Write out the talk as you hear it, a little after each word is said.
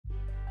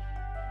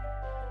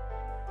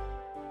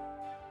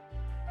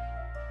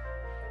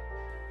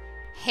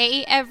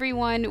Hey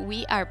everyone,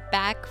 we are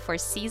back for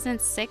season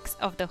 6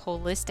 of the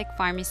Holistic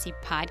Pharmacy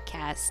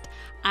podcast.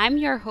 I'm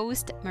your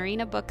host,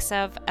 Marina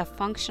Buksov, a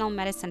functional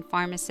medicine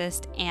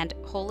pharmacist and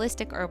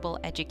holistic herbal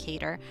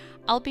educator.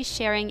 I'll be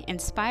sharing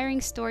inspiring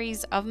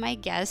stories of my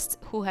guests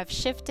who have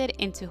shifted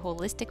into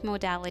holistic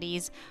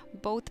modalities,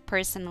 both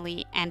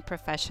personally and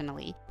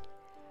professionally.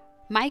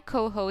 My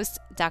co host,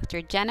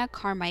 Dr. Jenna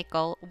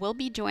Carmichael, will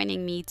be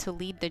joining me to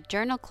lead the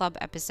Journal Club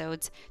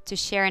episodes to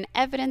share an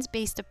evidence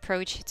based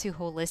approach to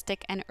holistic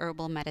and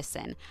herbal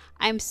medicine.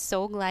 I'm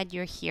so glad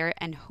you're here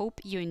and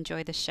hope you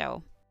enjoy the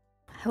show.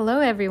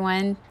 Hello,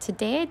 everyone.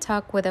 Today I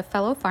talk with a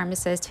fellow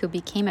pharmacist who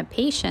became a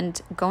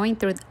patient going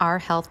through our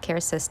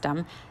healthcare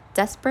system,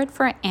 desperate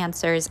for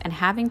answers and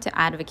having to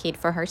advocate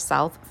for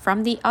herself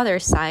from the other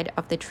side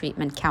of the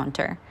treatment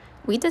counter.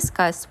 We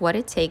discuss what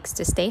it takes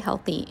to stay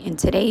healthy in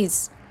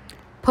today's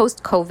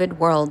post-COVID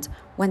world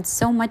when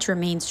so much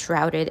remains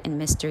shrouded in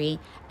mystery,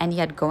 and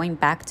yet going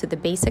back to the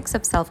basics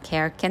of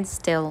self-care can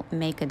still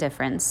make a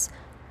difference.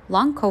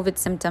 Long COVID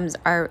symptoms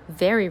are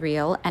very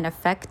real and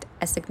affect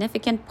a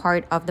significant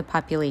part of the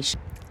population.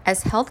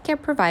 As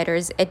healthcare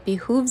providers, it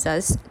behooves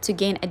us to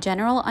gain a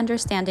general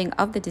understanding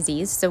of the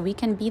disease so we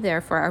can be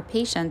there for our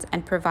patients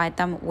and provide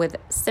them with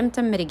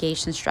symptom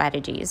mitigation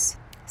strategies.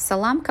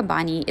 Salam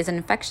Kabbani is an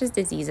infectious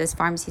diseases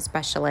pharmacy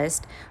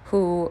specialist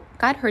who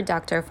got her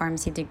doctor of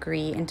pharmacy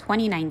degree in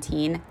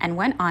 2019 and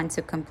went on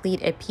to complete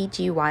a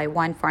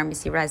PGY1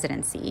 pharmacy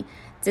residency.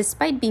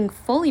 Despite being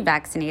fully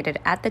vaccinated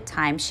at the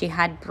time, she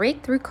had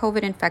breakthrough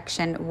COVID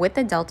infection with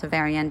the Delta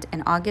variant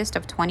in August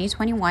of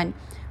 2021,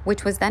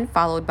 which was then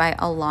followed by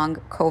a long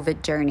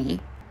COVID journey.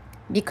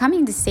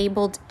 Becoming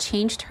disabled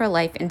changed her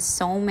life in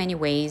so many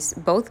ways,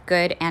 both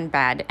good and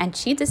bad, and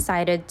she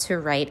decided to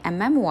write a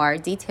memoir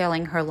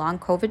detailing her long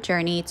COVID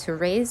journey to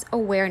raise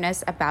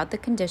awareness about the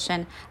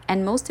condition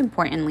and, most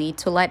importantly,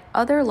 to let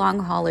other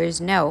long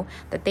haulers know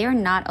that they are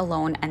not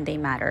alone and they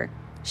matter.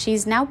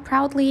 She's now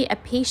proudly a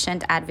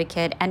patient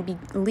advocate and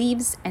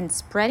believes in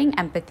spreading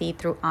empathy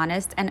through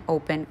honest and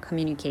open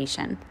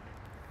communication.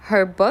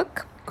 Her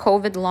book,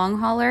 COVID Long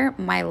Hauler,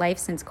 My Life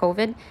Since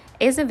COVID,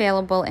 is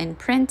available in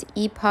print,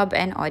 EPUB,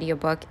 and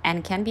audiobook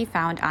and can be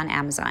found on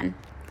Amazon.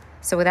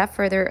 So without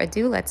further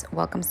ado, let's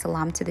welcome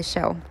Salam to the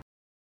show.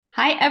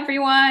 Hi,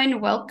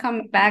 everyone.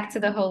 Welcome back to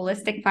the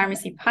Holistic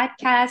Pharmacy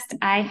podcast.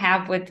 I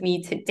have with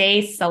me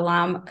today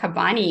Salam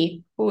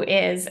Kabbani, who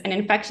is an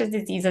infectious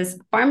diseases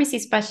pharmacy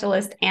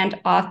specialist and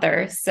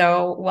author.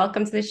 So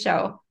welcome to the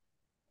show.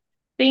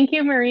 Thank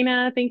you,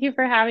 Marina. Thank you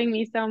for having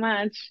me so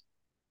much.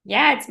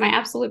 Yeah, it's my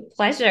absolute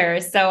pleasure.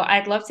 So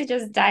I'd love to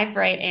just dive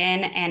right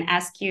in and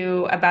ask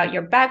you about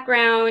your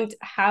background,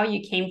 how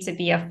you came to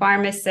be a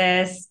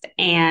pharmacist,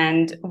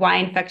 and why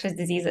infectious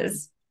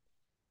diseases.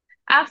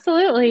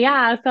 Absolutely.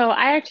 Yeah. So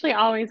I actually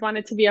always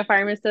wanted to be a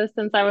pharmacist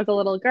since I was a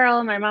little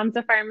girl. My mom's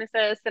a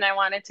pharmacist and I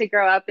wanted to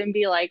grow up and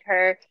be like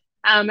her.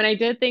 And I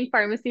did think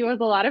pharmacy was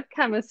a lot of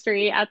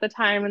chemistry at the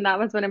time, and that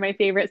was one of my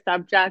favorite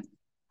subjects.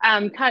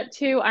 Cut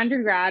to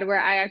undergrad,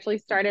 where I actually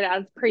started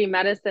as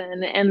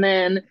pre-medicine, and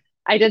then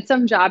I did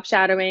some job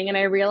shadowing, and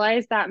I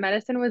realized that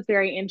medicine was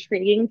very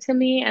intriguing to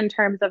me in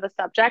terms of a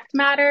subject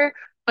matter,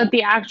 but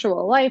the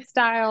actual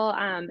lifestyle,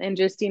 and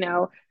just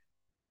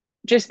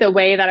the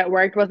way that it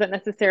worked wasn't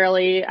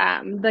necessarily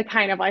the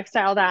kind of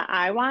lifestyle that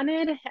I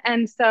wanted.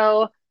 And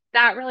so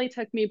that really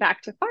took me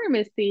back to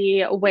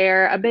pharmacy,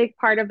 where a big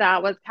part of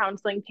that was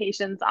counseling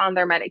patients on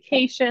their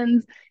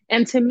medications.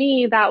 And to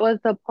me, that was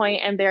the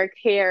point in their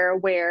care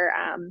where,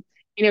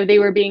 they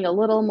were being a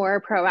little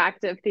more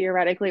proactive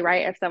theoretically,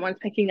 right? If someone's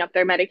picking up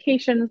their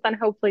medications, then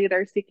hopefully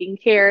they're seeking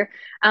care.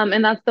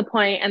 And that's the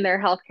point in their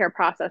healthcare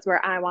process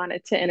where I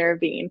wanted to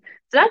intervene.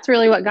 So that's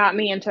really what got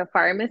me into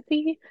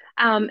pharmacy.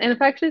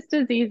 Infectious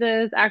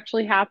diseases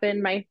actually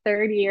happened my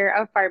third year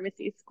of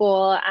pharmacy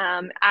school.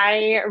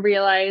 I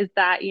realized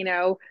that,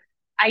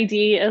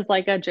 ID is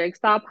like a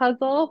jigsaw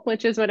puzzle,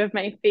 which is one of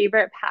my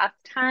favorite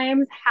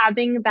pastimes,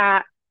 having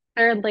that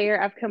third layer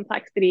of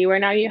complexity where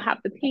now you have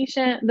the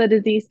patient, the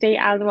disease state,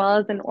 as well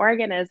as an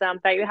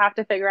organism that you have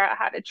to figure out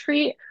how to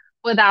treat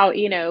without,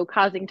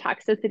 causing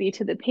toxicity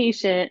to the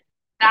patient.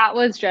 That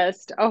was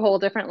just a whole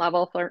different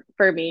level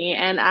for me.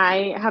 And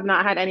I have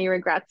not had any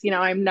regrets.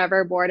 I'm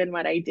never bored in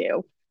what I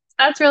do. So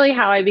that's really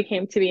how I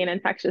became to be an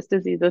infectious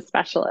diseases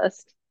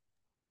specialist.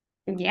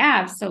 Yeah,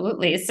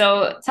 absolutely.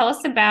 So tell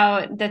us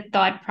about the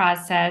thought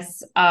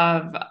process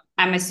of,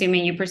 I'm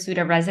assuming you pursued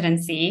a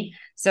residency.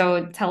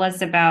 So tell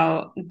us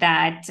about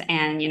that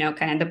and,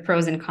 kind of the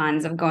pros and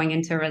cons of going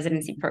into a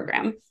residency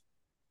program.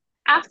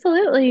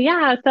 Absolutely.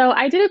 Yeah. So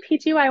I did a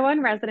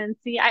PGY1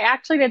 residency. I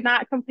actually did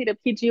not complete a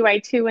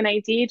PGY2 and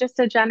ID, just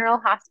a general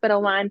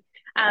hospital one.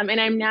 And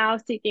I'm now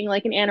seeking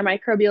like an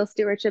antimicrobial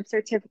stewardship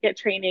certificate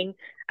training.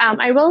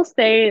 I will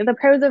say the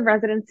pros of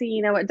residency,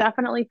 it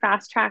definitely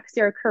fast tracks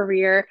your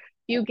career.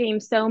 You gain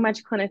so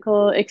much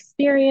clinical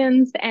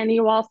experience, and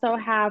you also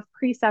have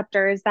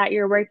preceptors that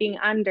you're working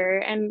under.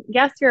 And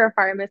yes, you're a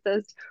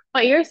pharmacist,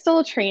 but you're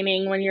still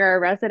training when you're a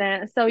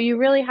resident. So you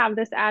really have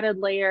this added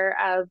layer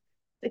of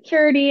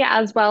security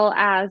as well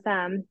as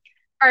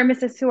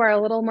pharmacists who are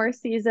a little more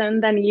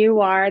seasoned than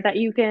you are that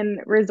you can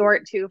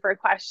resort to for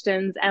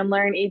questions and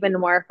learn even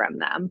more from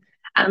them.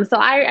 So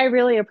I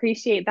really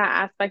appreciate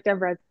that aspect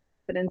of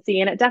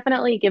residency, and it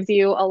definitely gives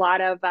you a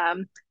lot of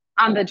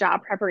on the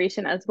job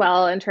preparation as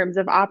well in terms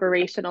of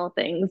operational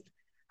things.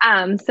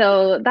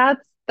 So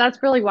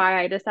that's really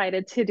why I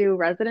decided to do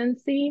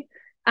residency.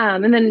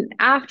 And then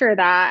after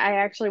that, I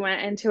actually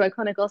went into a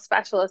clinical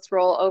specialist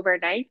role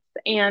overnight,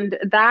 and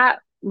that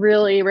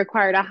really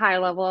required a high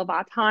level of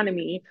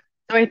autonomy.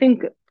 So I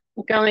think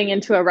going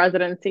into a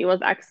residency was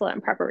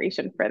excellent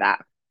preparation for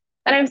that.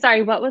 And I'm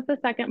sorry, what was the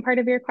second part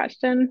of your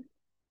question?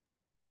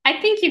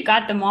 I think you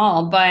got them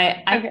all, but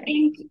I Okay.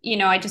 think,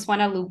 I just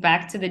want to loop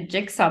back to the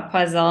jigsaw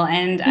puzzle.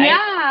 And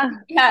Yeah,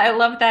 yeah, I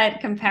love that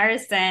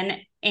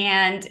comparison.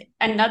 And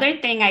another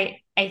thing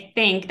I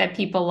think that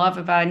people love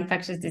about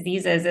infectious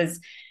diseases is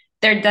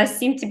there does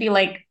seem to be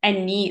like a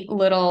neat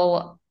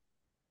little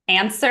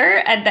answer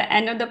at the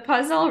end of the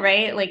puzzle,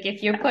 right? Like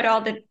if you put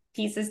all the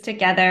pieces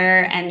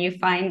together and you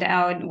find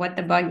out what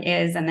the bug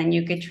is, and then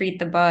you could treat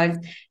the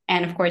bug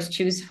and, of course,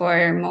 choose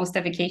for most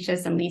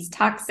efficacious and least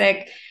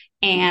toxic.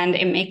 And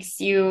it makes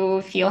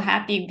you feel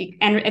happy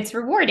and it's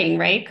rewarding,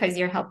 right? Because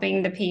you're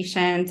helping the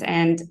patient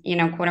and,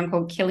 quote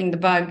unquote, killing the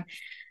bug.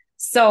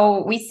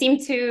 So we seem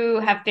to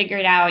have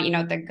figured out,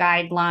 the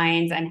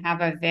guidelines and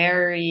have a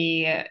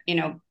very,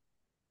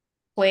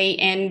 play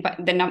in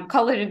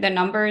color the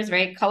numbers,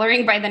 right?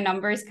 Coloring by the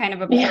numbers kind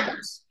of approach yeah,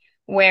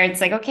 where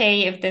it's like,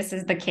 okay, if this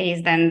is the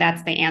case, then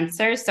that's the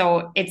answer.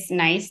 So it's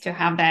nice to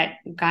have that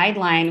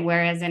guideline,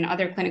 whereas in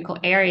other clinical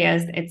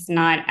areas, it's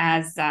not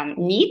as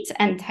neat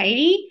and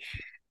tidy.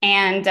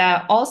 And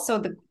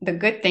also, the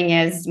good thing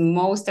is,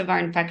 most of our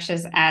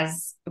infectious,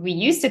 as we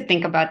used to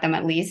think about them,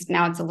 at least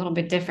now it's a little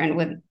bit different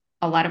with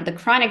a lot of the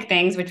chronic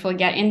things, which we'll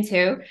get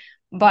into.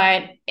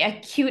 But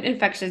acute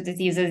infectious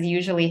diseases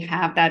usually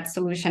have that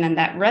solution and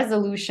that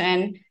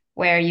resolution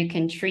where you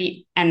can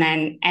treat and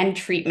then end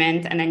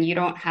treatment, and then you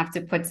don't have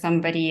to put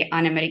somebody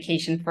on a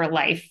medication for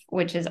life,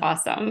 which is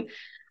awesome.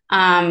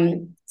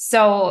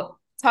 So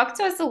talk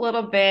to us a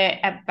little bit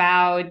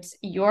about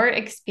your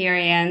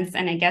experience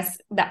and I guess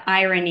the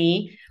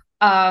irony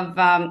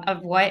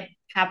of what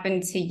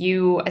happened to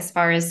you as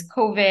far as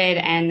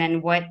COVID, and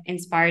then what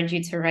inspired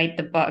you to write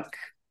the book.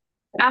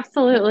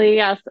 absolutely.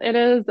 Yes, it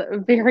is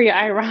very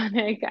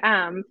ironic.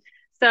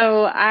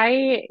 So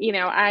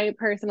I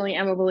personally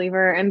am a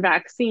believer in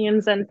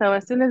vaccines. And so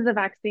as soon as the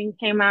vaccine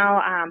came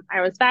out,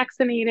 I was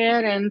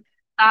vaccinated and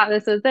thought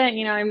this was it.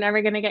 I'm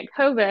never going to get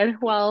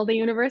COVID. Well, the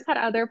universe had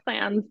other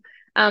plans.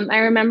 I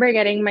remember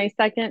getting my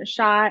second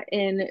shot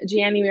in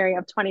January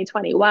of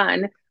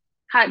 2021,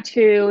 cut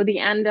to the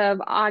end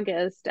of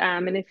August.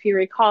 And if you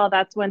recall,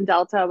 that's when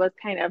Delta was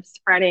kind of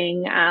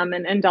spreading,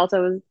 and Delta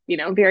was,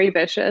 very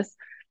vicious.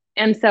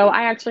 And so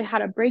I actually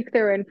had a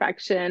breakthrough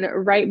infection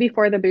right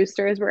before the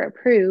boosters were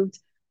approved.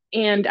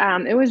 And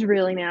it was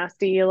really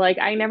nasty. Like,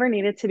 I never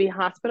needed to be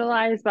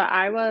hospitalized, but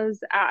I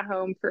was at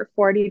home for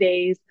 40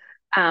 days,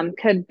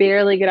 could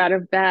barely get out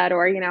of bed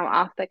or,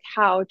 off the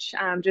couch.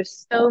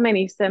 Just so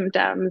many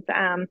symptoms.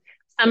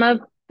 Some of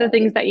the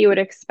things that you would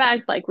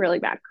expect, like really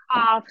bad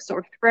cough,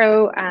 sore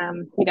throat,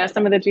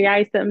 some of the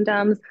GI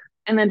symptoms,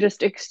 and then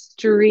just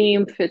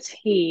extreme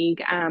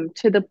fatigue,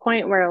 to the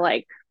point where,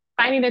 like,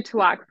 I needed to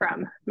walk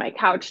from my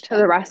couch to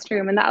the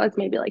restroom, and that was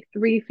maybe like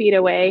 3 feet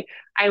away.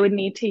 I would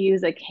need to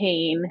use a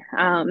cane.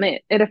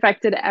 It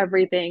affected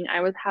everything. I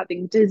was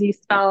having dizzy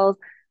spells.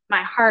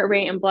 My heart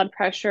rate and blood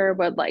pressure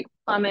would like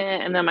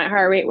plummet, and then my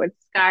heart rate would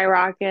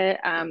skyrocket.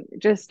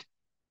 Just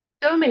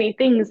so many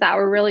things that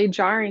were really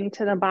jarring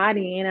to the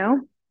body.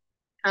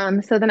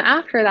 So then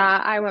after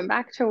that, I went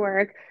back to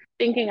work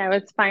thinking I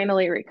was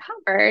finally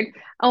recovered,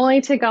 only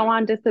to go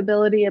on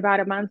disability about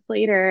a month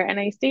later. And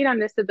I stayed on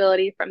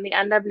disability from the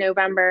end of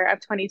November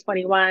of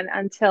 2021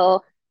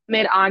 until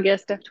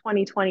mid-August of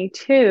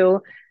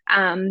 2022,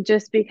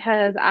 just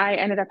because I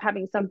ended up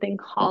having something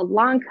called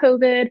long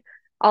COVID,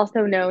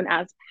 also known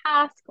as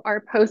PASC,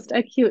 or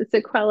post-acute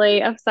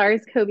sequelae of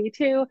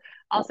SARS-CoV-2,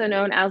 also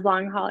known as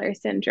long hauler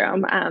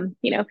syndrome.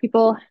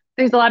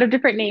 There's a lot of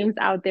different names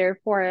out there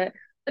for it,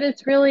 but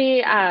it's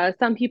really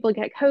some people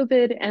get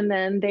COVID and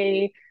then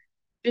they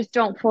just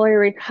don't fully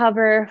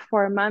recover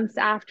for months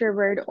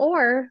afterward,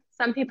 or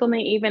some people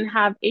may even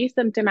have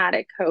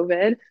asymptomatic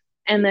COVID.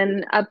 And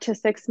then up to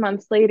 6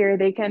 months later,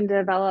 they can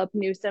develop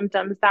new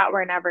symptoms that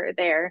were never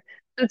there.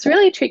 So it's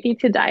really tricky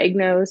to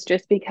diagnose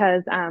just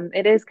because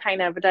it is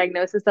kind of a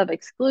diagnosis of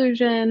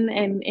exclusion.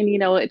 And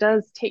it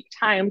does take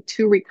time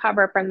to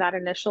recover from that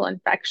initial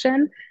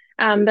infection.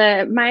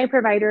 But my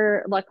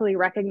provider luckily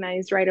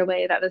recognized right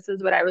away that this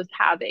is what I was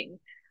having.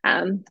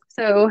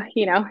 So,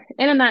 in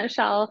a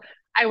nutshell,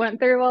 I went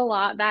through a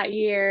lot that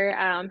year,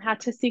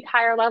 had to seek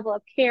higher level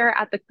of care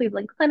at the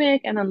Cleveland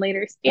Clinic and then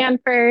later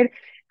Stanford.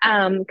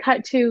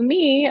 Cut to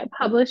me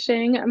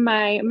publishing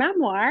my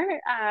memoir,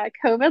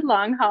 COVID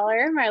Long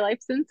Hauler, My Life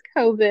Since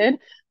COVID,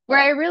 where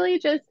I really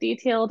just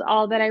detailed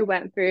all that I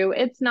went through.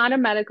 It's not a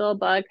medical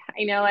book.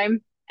 I know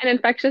I'm an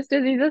infectious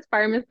diseases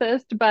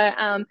pharmacist, but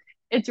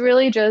it's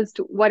really just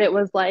what it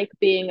was like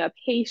being a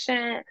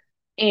patient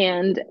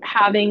and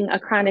having a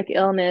chronic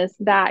illness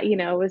that,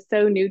 was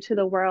so new to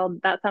the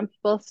world that some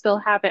people still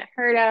haven't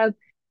heard of,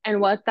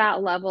 and what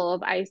that level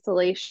of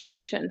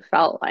isolation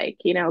felt like,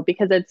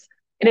 because it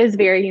is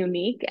very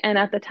unique. And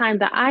at the time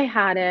that I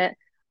had it,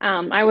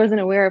 I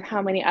wasn't aware of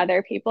how many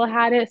other people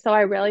had it. So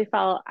I really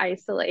felt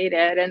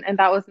isolated. And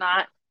that was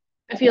not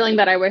a feeling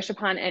that I wish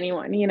upon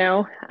anyone.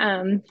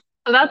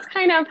 So that's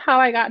kind of how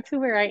I got to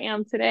where I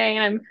am today.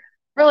 And I'm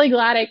really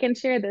glad I can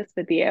share this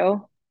with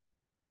you.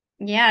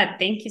 Yeah,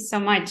 thank you so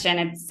much. And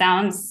it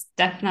sounds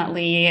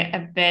definitely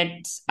a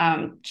bit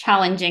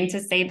challenging to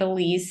say the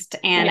least.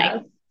 And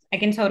Yes. I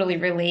can totally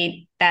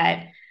relate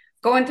that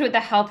going through the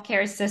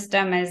healthcare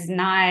system is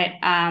not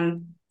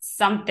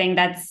something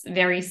that's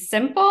very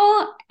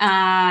simple.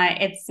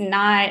 It's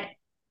not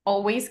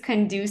always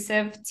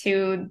conducive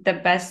to the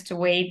best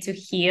way to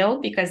heal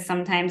because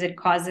sometimes it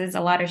causes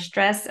a lot of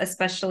stress,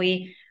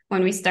 especially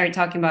when we start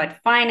talking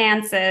about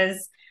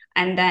finances.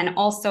 And then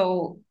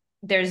also,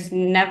 there's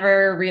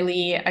never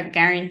really a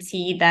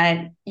guarantee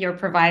that your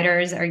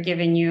providers are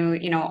giving you,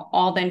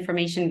 all the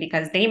information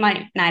because they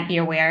might not be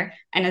aware.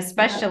 And Yeah.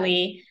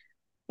 especially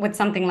with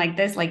something like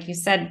this, like you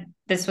said,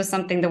 this was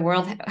something the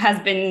world has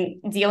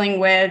been dealing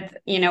with,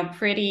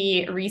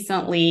 pretty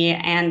recently.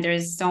 And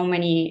there's so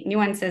many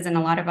nuances and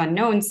a lot of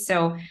unknowns.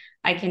 So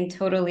I can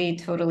totally,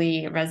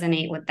 totally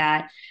resonate with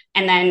that.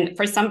 And then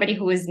for somebody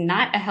who is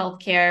not a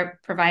healthcare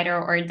provider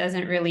or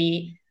doesn't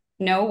really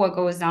know what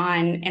goes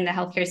on in the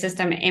healthcare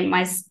system, it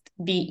must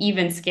be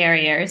even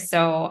scarier.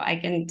 So I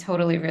can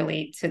totally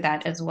relate to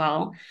that as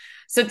well.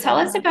 So tell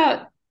Yeah. us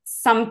about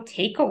some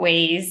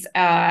takeaways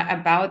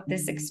about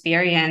this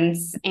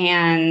experience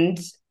and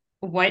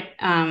what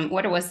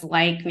it was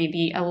like,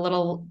 maybe a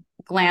little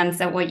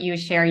glance at what you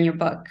share in your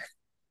book.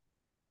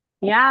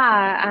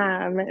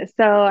 Yeah.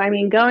 So I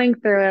mean, going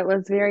through it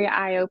was very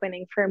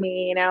eye-opening for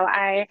me.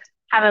 I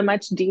have a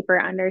much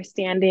deeper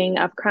understanding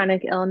of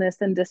chronic illness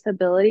and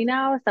disability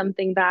now,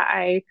 something that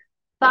I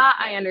thought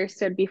I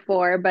understood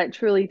before, but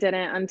truly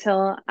didn't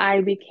until I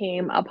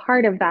became a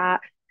part of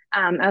that.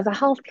 As a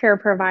healthcare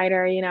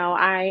provider,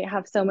 I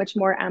have so much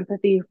more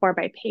empathy for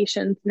my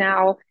patients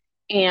now.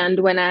 And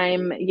when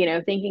I'm,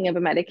 thinking of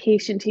a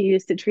medication to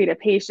use to treat a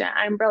patient,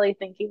 I'm really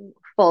thinking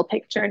full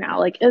picture now.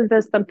 Like, is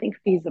this something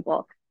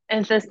feasible?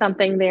 Is this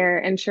something their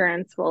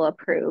insurance will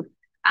approve?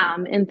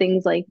 And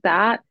things like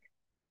that.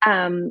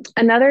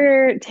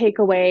 Another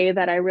takeaway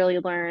that I really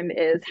learned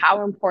is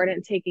how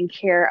important taking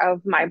care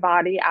of my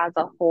body as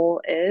a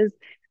whole is.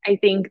 I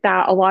think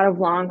that a lot of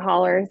long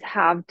haulers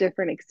have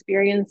different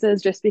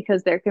experiences just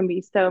because there can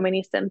be so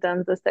many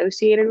symptoms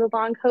associated with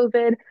long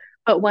COVID.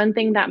 But one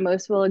thing that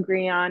most will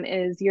agree on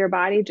is your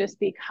body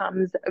just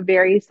becomes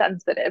very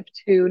sensitive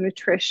to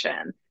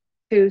nutrition,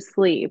 to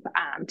sleep,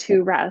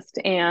 to rest.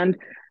 And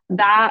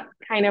that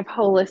kind of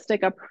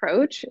holistic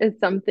approach is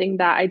something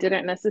that I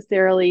didn't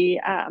necessarily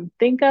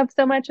think of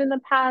so much in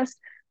the past.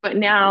 But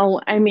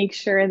now I make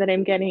sure that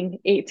I'm getting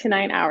 8 to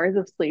 9 hours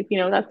of sleep.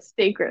 That's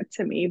sacred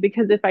to me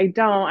because if I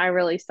don't, I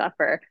really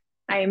suffer.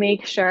 I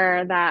make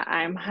sure that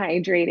I'm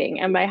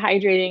hydrating. And by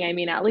hydrating, I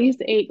mean at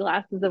least 8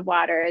 glasses of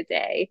water a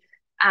day.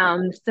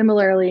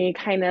 Similarly,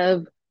 kind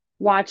of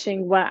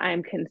watching what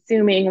I'm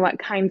consuming, what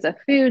kinds of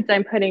foods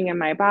I'm putting in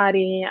my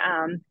body.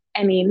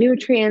 Any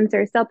nutrients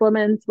or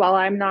supplements while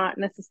I'm not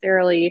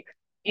necessarily,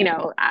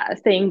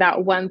 saying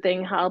that one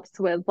thing helps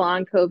with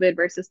long COVID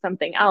versus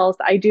something else.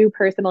 I do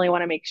personally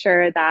want to make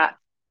sure that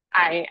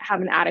I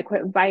have an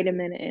adequate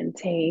vitamin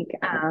intake.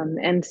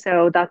 And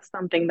so that's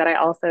something that I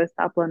also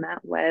supplement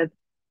with.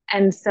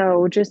 And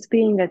so just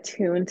being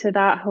attuned to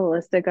that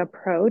holistic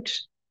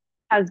approach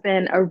has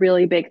been a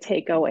really big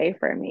takeaway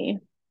for me.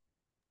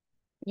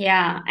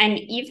 Yeah. And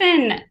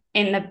even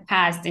in the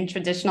past, in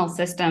traditional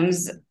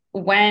systems,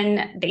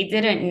 when they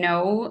didn't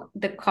know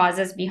the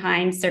causes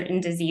behind certain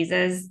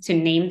diseases, to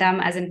name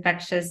them as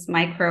infectious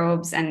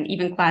microbes and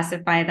even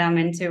classify them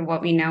into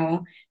what we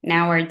know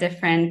now are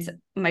different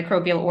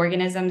microbial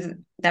organisms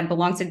that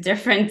belong to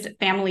different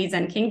families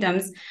and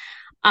kingdoms,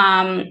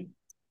 um,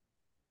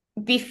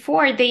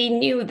 before they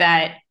knew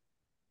that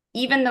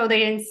even though they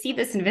didn't see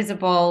this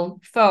invisible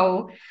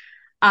foe,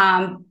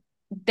 um,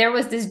 there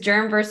was this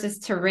germ versus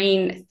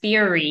terrain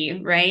theory,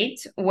 right?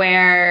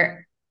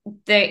 Where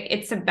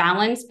it's a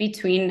balance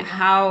between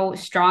how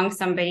strong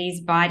somebody's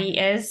body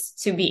is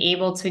to be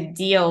able to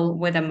deal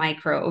with a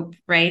microbe,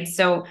 right?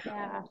 So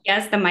Yeah.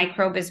 yes, the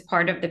microbe is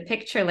part of the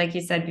picture, like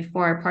you said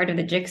before, part of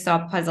the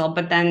jigsaw puzzle,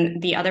 but then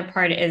the other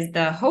part is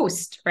the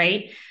host,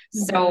 right? Mm-hmm.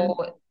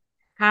 So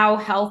how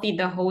healthy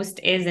the host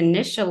is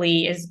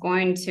initially is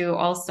going to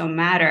also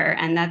matter.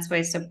 And that's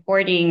why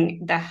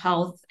supporting the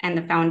health and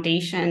the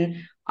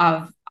foundation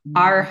of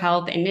our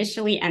health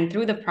initially and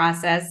through the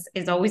process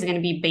is always going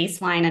to be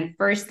baseline and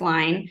first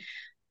line.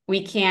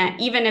 We can't,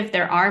 even if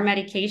there are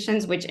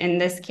medications, which in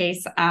this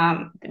case,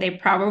 they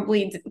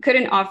probably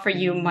couldn't offer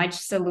you much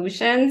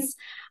solutions.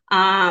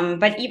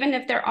 But even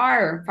if there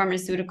are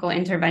pharmaceutical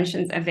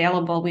interventions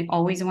available, we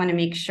always want to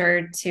make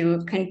sure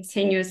to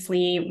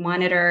continuously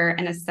monitor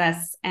and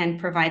assess and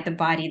provide the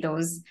body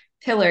those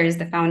pillars,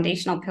 the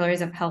foundational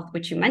pillars of health,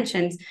 which you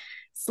mentioned: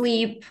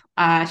 sleep,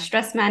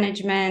 stress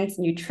management,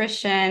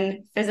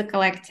 nutrition,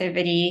 physical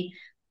activity.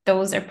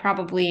 Those are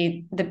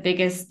probably the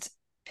biggest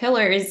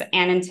pillars.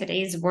 And in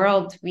today's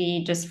world,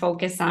 we just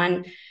focus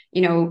on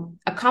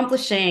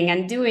accomplishing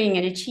and doing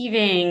and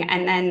achieving.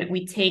 And then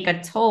we take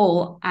a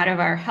toll out of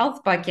our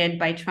health bucket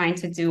by trying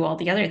to do all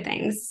the other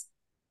things.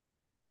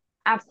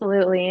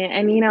 Absolutely.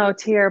 And,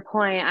 to your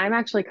point, I'm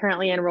actually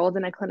currently enrolled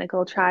in a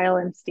clinical trial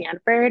in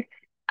Stanford.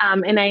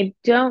 And I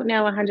don't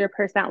know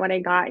 100% what I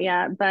got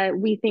yet, but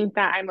we think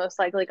that I most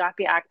likely got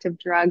the active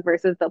drug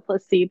versus the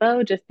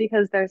placebo just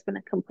because there's been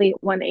a complete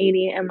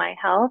 180 in my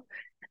health.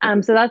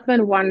 So that's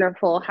been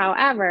wonderful.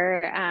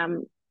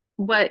 However,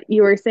 what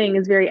you were saying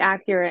is very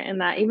accurate in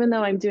that even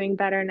though I'm doing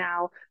better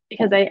now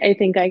because I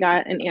think I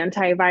got an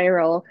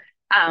antiviral,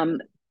 um,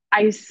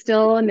 I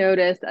still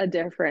notice a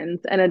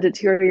difference and a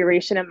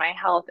deterioration in my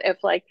health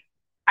if like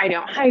I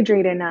don't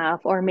hydrate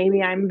enough, or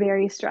maybe I'm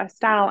very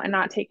stressed out and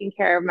not taking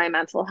care of my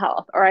mental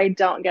health, or I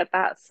don't get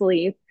that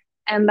sleep.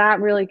 And that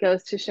really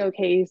goes to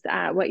showcase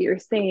what you're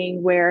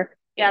saying, where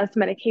yes,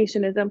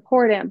 medication is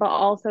important, but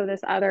also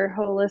this other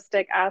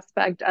holistic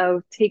aspect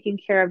of taking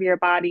care of your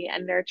body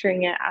and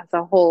nurturing it as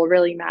a whole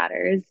really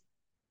matters.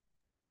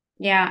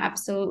 Yeah,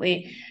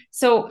 absolutely.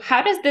 So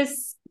how does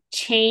this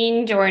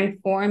change or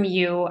inform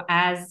you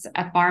as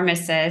a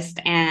pharmacist?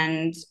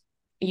 And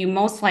you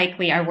most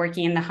likely are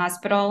working in the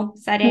hospital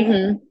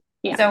setting.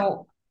 Yeah.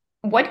 So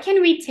what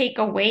can we take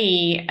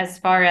away as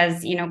far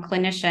as,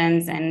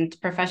 clinicians and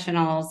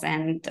professionals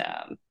and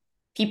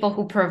people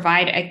who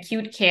provide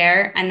acute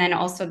care, and then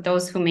also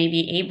those who may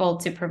be able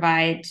to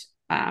provide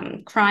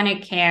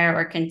chronic care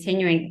or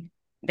continuing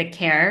the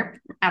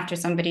care after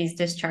somebody's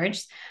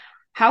discharged?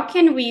 How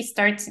can we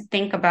start to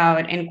think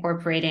about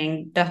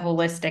incorporating the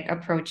holistic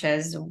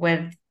approaches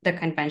with the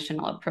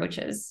conventional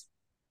approaches?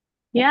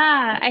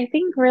 Yeah, I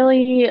think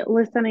really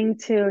listening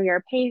to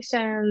your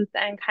patients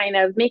and kind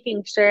of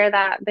making sure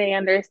that they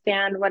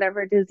understand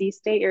whatever disease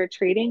state you're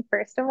treating,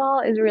 first of all,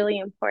 is really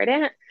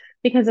important.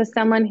 Because as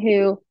someone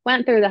who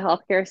went through the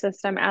healthcare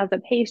system as a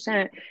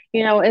patient,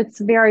 it's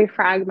very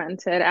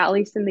fragmented, at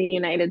least in the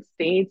United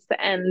States.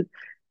 And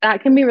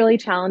that can be really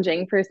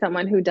challenging for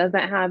someone who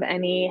doesn't have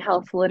any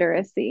health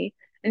literacy.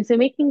 And so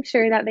making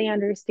sure that they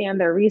understand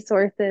their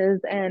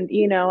resources and,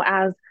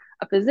 as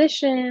a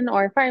physician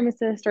or a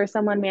pharmacist or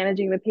someone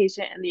managing the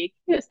patient in the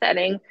acute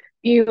setting,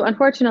 you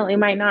unfortunately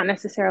might not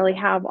necessarily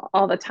have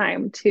all the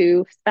time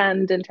to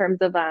spend in terms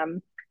of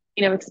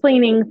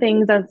explaining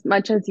things as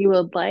much as you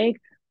would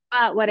like.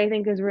 But what I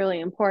think is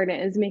really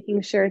important is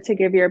making sure to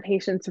give your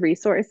patients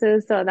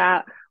resources so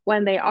that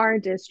when they are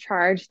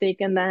discharged, they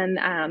can then,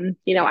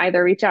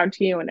 either reach out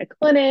to you in a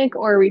clinic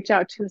or reach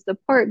out to a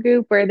support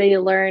group where they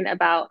learn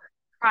about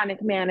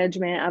chronic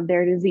management of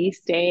their disease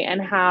state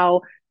and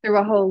how through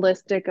a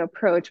holistic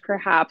approach,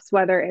 perhaps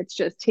whether it's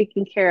just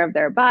taking care of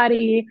their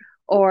body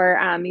or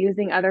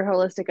using other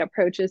holistic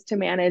approaches to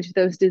manage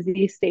those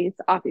disease states.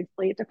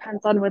 Obviously, it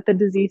depends on what the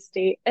disease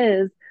state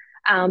is.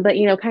 But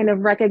kind of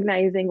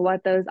recognizing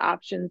what those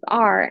options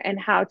are and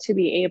how to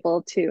be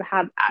able to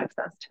have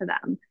access to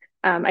them.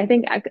 I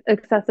think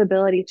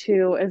accessibility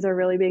too is a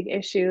really big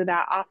issue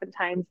that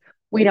oftentimes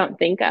we don't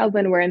think of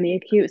when we're in the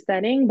acute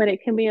setting, but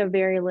it can be a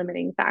very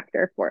limiting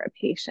factor for a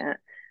patient.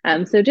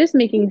 So just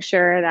making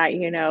sure that,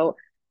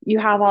 you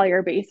have all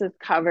your bases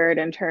covered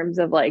in terms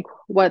of like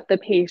what the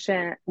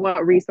patient,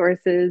 what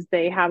resources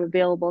they have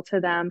available to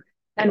them,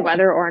 and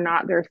whether or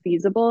not they're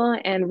feasible,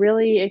 and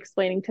really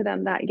explaining to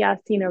them that, yes,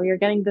 you're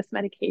getting this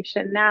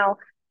medication now,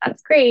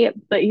 that's great,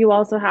 but you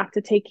also have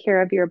to take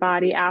care of your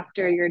body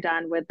after you're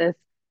done with this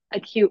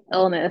acute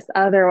illness.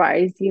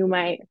 Otherwise, you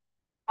might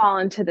fall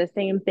into the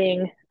same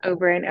thing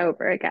over and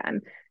over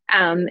again.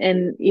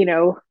 And,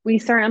 we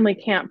certainly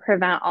can't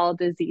prevent all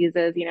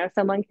diseases.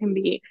 Someone can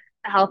be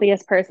the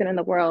healthiest person in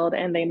the world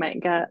and they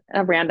might get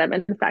a random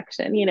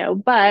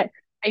infection, but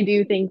I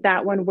do think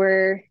that when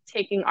we're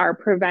taking our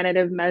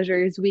preventative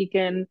measures, we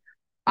can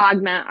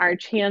augment our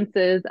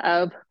chances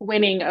of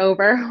winning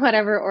over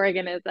whatever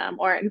organism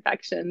or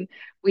infection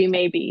we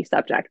may be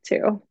subject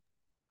to.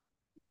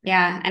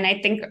 Yeah, and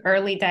I think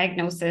early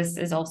diagnosis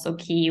is also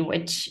key,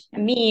 which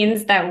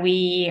means that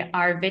we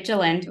are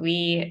vigilant.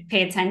 We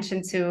pay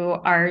attention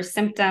to our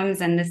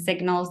symptoms and the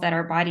signals that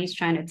our body's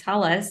trying to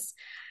tell us.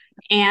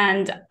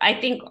 And I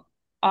think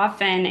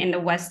often in the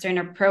Western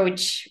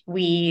approach,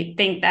 we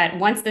think that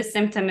once the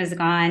symptom is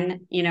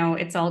gone,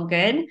 it's all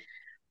good.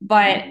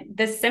 But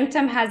the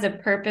symptom has a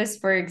purpose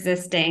for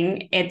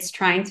existing. It's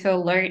trying to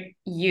alert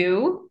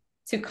you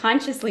to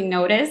consciously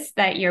notice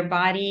that your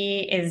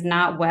body is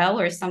not well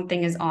or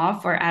something is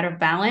off or out of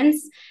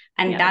balance.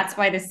 And that's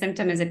why the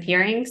symptom is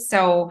appearing.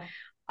 So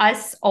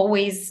us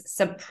always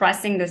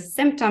suppressing the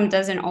symptom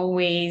doesn't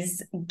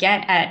always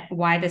get at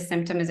why the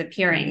symptom is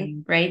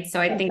appearing, right? So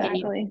I think it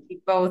needs to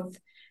be both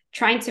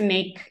trying to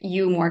make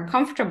you more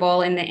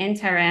comfortable in the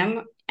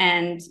interim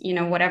and,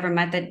 whatever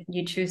method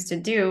you choose to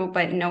do,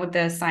 but know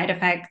the side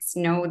effects,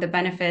 know the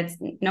benefits,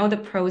 know the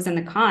pros and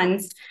the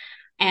cons,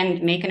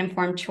 and make an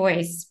informed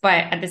choice.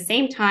 But at the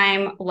same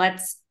time,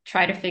 let's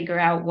try to figure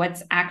out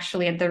what's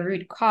actually at the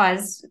root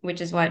cause,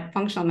 which is what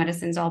functional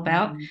medicine is all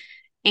about.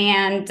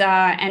 And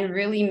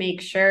really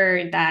make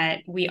sure that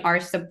we are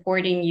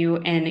supporting you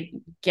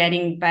in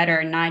getting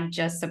better, not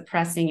just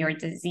suppressing your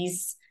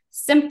disease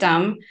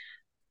symptom,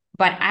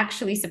 but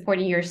actually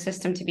supporting your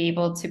system to be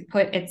able to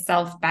put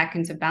itself back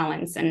into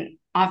balance. And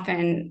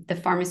often the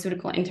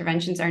pharmaceutical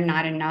interventions are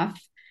not enough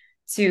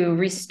to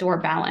restore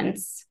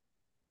balance.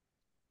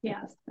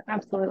 Yes,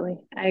 absolutely.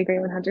 I agree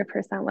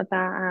 100% with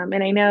that.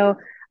 And I know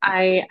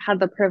I had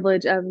the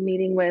privilege of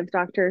meeting with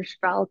Dr.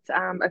 Schveldt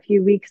a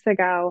few weeks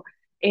ago,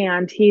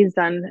 and he's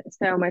done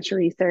so much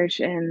research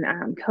in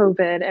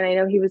COVID. And I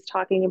know he was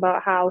talking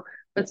about how,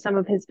 with some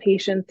of his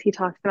patients, he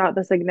talks about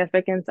the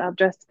significance of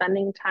just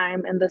spending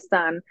time in the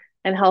sun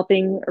and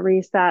helping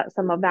reset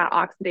some of that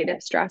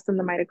oxidative stress in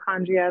the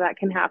mitochondria that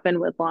can happen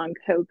with long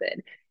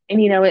COVID.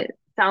 And, it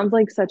sounds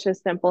like such a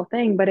simple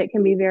thing, but it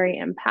can be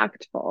very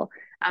impactful.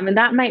 And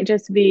that might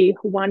just be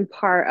one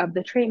part of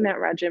the treatment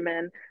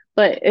regimen,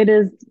 but it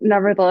is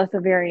nevertheless a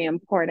very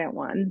important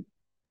one.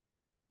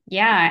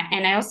 Yeah.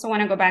 And I also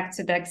want to go back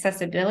to the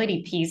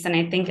accessibility piece. And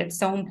I think it's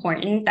so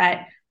important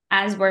that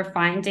as we're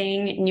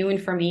finding new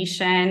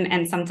information,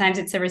 and sometimes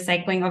it's a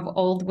recycling of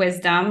old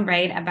wisdom,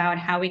 right, about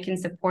how we can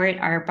support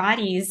our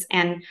bodies,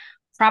 and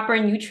proper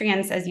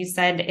nutrients, as you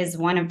said, is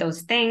one of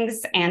those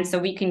things. And so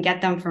we can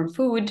get them from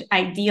food,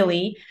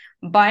 ideally,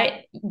 but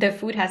the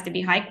food has to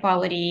be high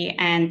quality.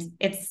 And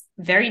it's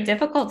very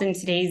difficult in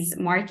today's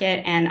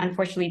market and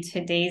unfortunately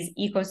today's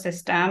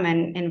ecosystem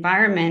and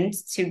environment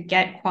to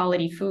get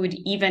quality food,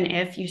 even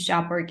if you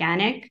shop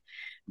organic.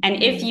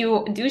 And if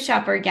you do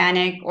shop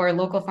organic or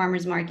local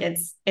farmers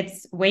markets,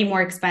 it's way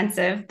more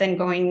expensive than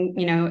going,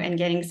 and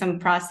getting some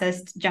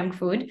processed junk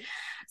food.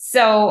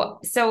 So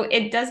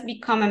it does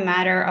become a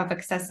matter of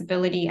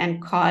accessibility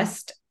and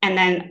cost. And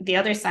then the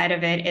other side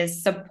of it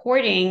is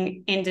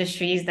supporting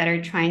industries that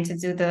are trying to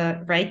do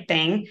the right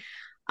thing,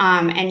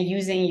 and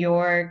using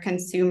your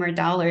consumer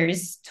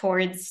dollars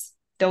towards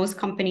those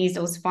companies,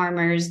 those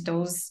farmers,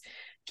 those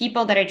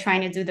people that are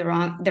trying to do the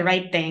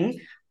right thing.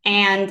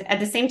 And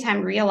at the same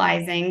time,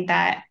 realizing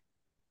that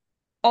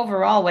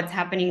overall what's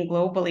happening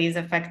globally is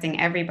affecting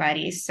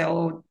everybody.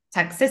 So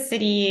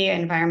toxicity,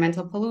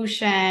 environmental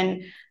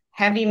pollution,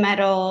 heavy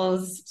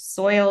metals,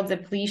 soil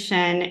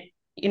depletion,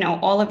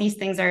 all of these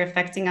things are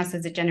affecting us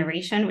as a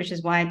generation, which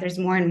is why there's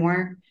more and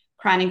more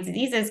chronic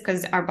diseases,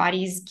 because our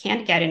bodies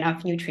can't get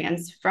enough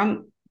nutrients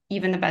from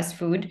even the best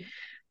food.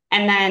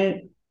 And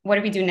then what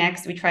do we do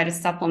next? We try to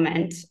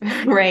supplement,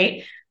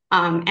 right?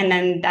 And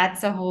then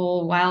that's a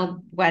whole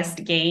Wild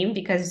West game,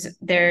 because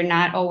they're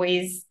not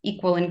always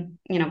equal in,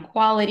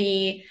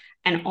 quality.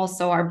 And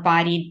also our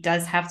body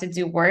does have to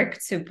do work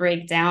to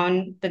break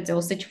down the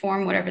dosage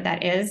form, whatever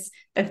that is,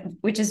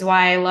 which is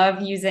why I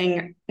love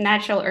using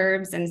natural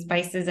herbs and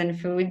spices and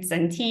foods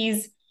and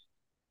teas,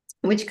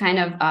 which kind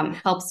of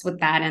helps with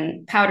that.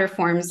 And powder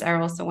forms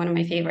are also one of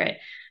my favorite.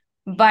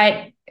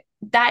 But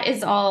that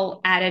is all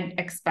added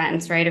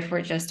expense, right? If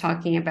we're just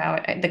talking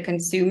about the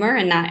consumer,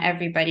 and not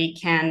everybody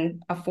can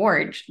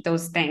afford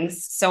those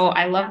things. So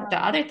I love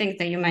the other things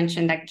that you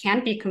mentioned that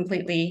can't be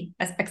completely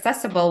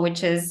accessible,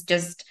 which is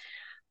just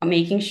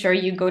making sure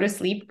you go to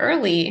sleep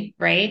early,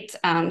 right?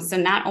 So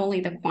not only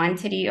the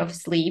quantity of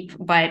sleep,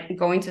 but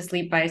going to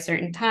sleep by a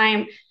certain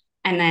time.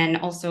 And then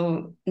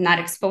also not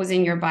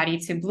exposing your body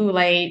to blue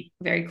light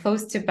very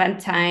close to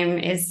bedtime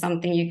is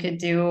something you could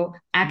do.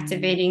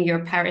 Activating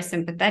your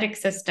parasympathetic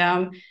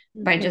system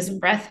by just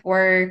breath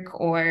work,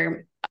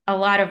 or a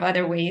lot of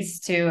other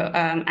ways to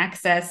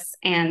access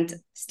and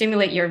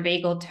stimulate your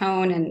vagal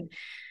tone.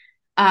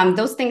 And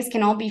those things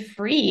can all be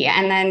free.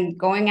 And then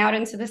going out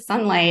into the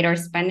sunlight or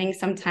spending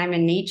some time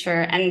in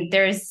nature. And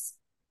there's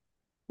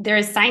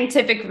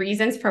scientific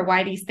reasons for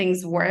why these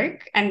things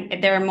work,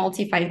 and they're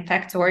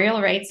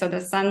multifactorial, right? So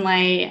the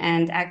sunlight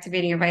and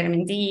activating your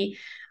vitamin D,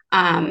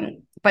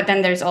 but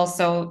then there's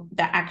also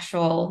the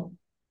actual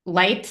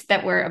light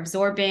that we're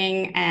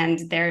absorbing, and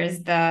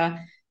there's the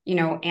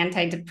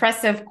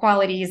antidepressive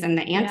qualities and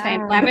the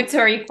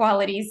anti-inflammatory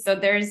qualities. So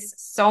there's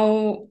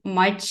so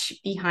much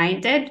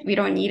behind it. We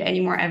don't need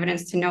any more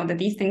evidence to know that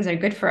these things are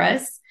good for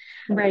us.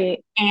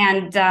 Right.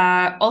 And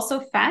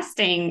also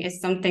fasting is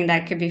something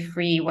that could be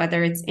free,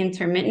 whether it's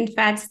intermittent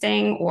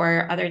fasting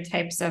or other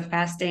types of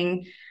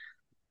fasting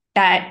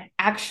that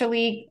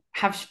actually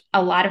have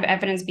a lot of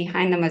evidence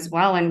behind them as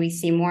well. And we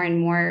see more and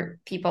more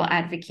people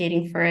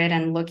advocating for it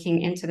and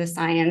looking into the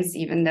science,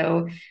 even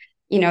though,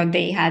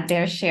 they had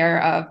their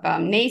share of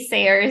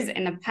naysayers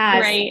in the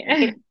past.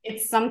 Right.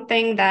 It's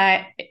something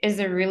that is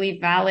a really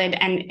valid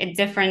and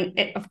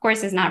it of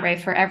course is not right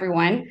for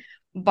everyone,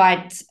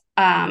 but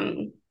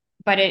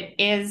it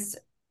is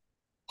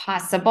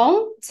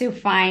possible to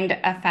find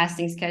a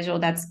fasting schedule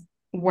that's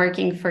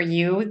working for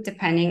you,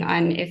 depending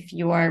on if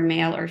you are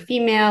male or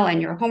female,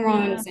 and your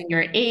hormones and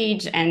your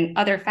age and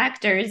other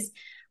factors.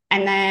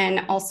 And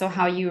then also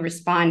how you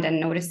respond and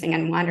noticing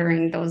and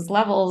monitoring those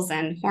levels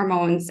and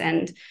hormones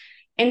and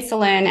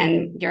insulin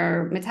and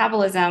your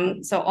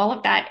metabolism. So all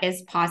of that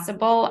is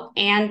possible,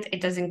 and it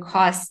doesn't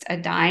cost a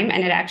dime,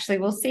 and it actually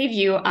will save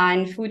you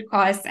on food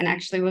costs and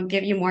actually will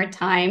give you more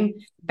time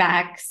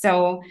back.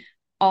 So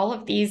all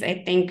of these,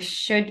 I think,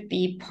 should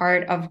be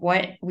part of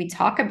what we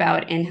talk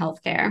about in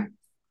healthcare.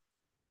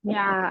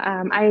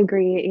 Yeah, I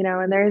agree.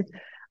 And there's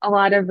a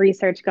lot of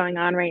research going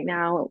on right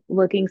now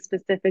looking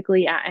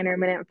specifically at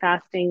intermittent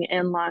fasting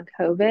in long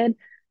COVID.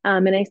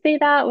 And I say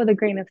that with a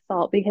grain of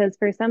salt because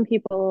for some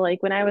people,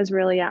 like when I was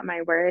really at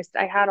my worst,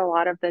 I had a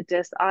lot of the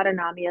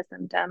dysautonomia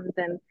symptoms.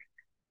 And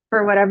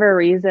for whatever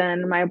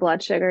reason, my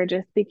blood sugar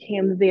just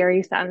became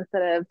very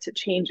sensitive to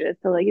changes.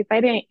 So, like, if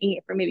I didn't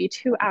eat for maybe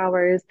 2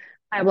 hours,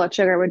 my blood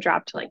sugar would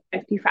drop to like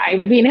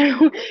 55.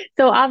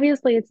 So,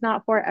 obviously, it's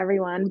not for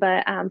everyone,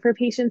 but for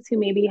patients who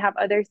maybe have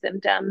other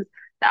symptoms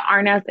that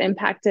aren't as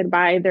impacted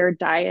by their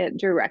diet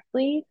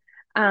directly,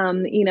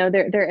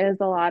 there is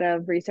a lot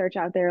of research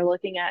out there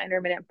looking at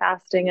intermittent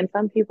fasting, and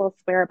some people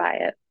swear by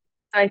it.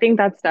 So I think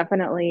that's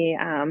definitely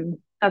an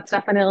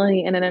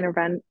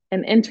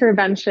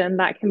intervention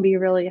that can be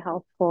really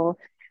helpful.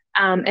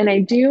 And I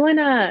do want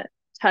to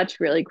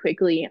touch really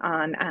quickly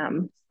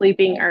on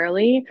sleeping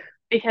early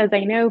because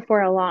I know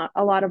for a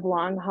lot of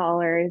long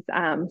haulers,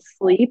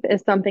 sleep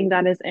is something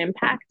that is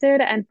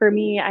impacted. And for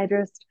me, I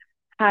just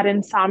had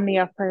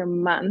insomnia for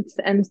months.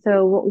 And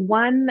so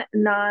one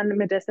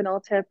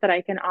non-medicinal tip that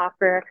I can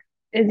offer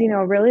is,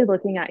 really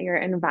looking at your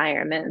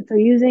environment. So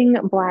using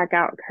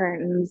blackout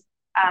curtains.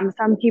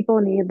 Some people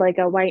need like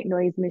a white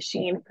noise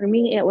machine. For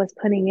me, it was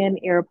putting in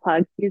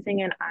earplugs,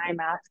 using an eye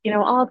mask,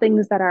 all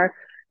things that are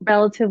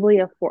relatively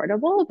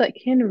affordable, but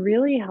can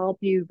really help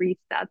you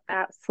reset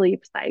that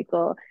sleep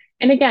cycle.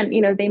 And again,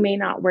 they may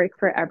not work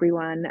for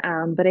everyone,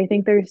 but I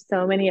think there's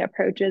so many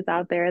approaches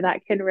out there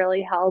that can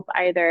really help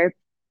either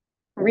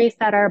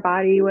reset our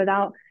body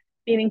without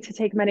needing to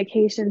take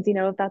medications,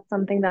 if that's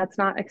something that's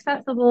not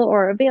accessible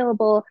or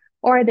available,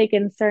 or they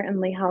can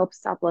certainly help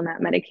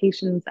supplement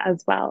medications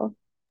as well.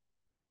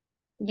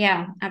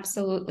 Yeah,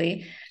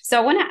 absolutely. So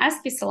I want to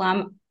ask you,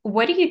 Salam,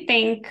 what do you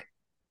think,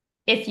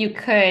 if you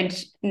could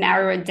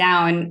narrow it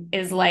down,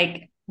 is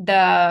like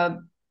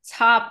the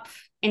top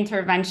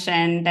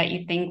intervention that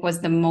you think was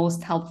the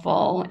most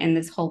helpful in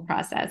this whole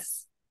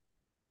process?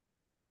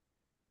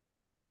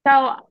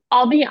 So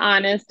I'll be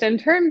honest, in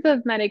terms of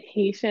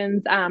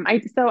medications,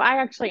 I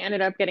actually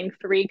ended up getting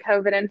three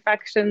COVID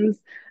infections.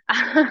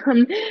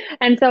 Um,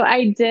 and so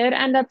I did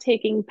end up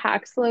taking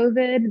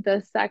Paxlovid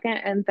the second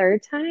and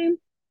third time.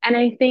 And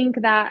I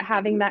think that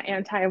having that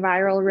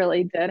antiviral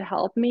really did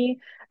help me.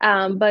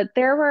 But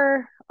there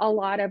were a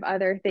lot of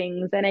other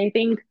things. And I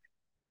think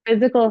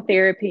physical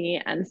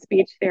therapy and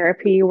speech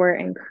therapy were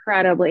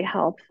incredibly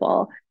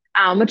helpful,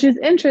 which is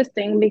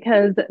interesting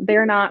because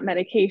they're not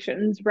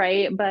medications,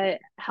 right? But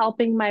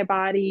helping my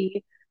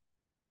body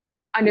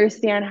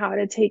understand how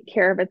to take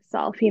care of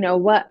itself,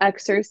 what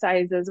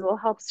exercises will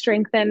help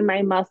strengthen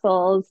my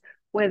muscles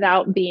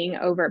without being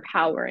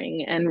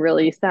overpowering and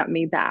really set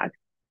me back.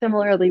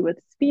 Similarly, with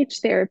speech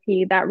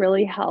therapy, that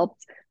really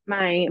helped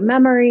my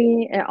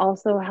memory. It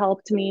also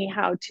helped me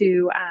how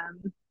to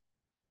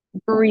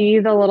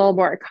breathe a little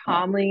more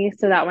calmly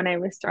so that when I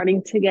was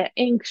starting to get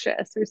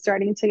anxious or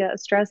starting to get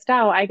stressed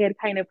out, I could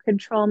kind of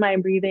control my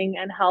breathing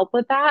and help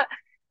with that.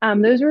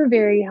 Those were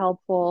very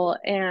helpful.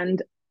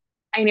 And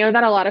I know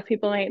that a lot of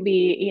people might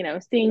be,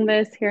 seeing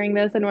this, hearing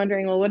this, and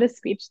wondering, well, what does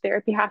speech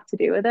therapy have to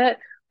do with it?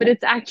 But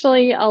it's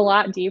actually a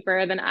lot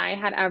deeper than I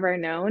had ever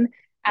known.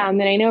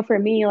 And I know for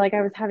me, like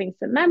I was having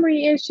some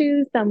memory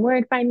issues, some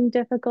word finding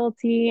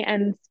difficulty,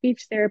 and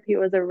speech therapy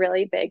was a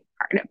really big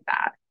part of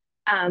that.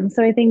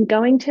 So I think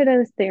going to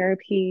those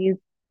therapies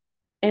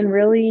and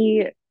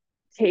really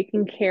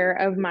taking care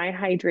of my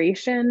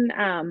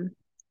hydration,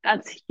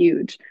 that's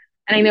huge.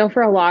 And I know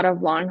for a lot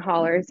of long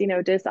haulers,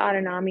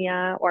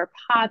 dysautonomia or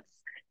POTS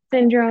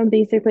syndrome,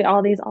 basically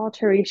all these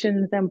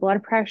alterations in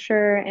blood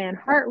pressure and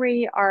heart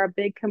rate are a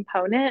big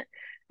component.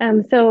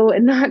 So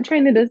not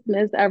trying to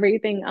dismiss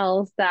everything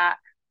else that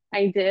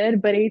I did,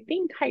 but I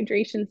think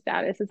hydration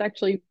status is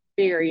actually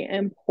very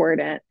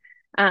important.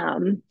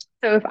 Um,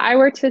 so if I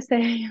were to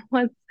say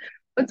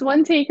what's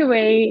one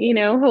takeaway,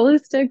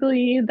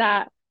 holistically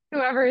that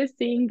whoever is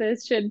seeing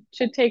this should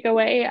take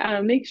away,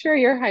 make sure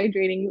you're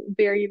hydrating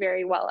very,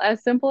 very well.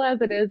 As simple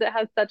as it is, it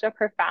has such a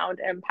profound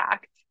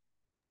impact.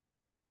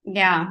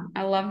 Yeah,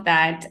 I love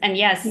that. And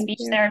yes, Thank speech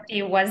you.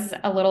 therapy was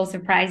a little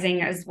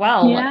surprising as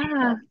well.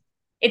 Yeah.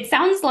 It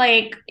sounds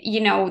like,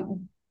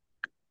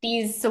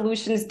 these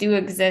solutions do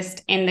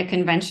exist in the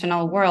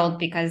conventional world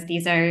because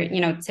these are,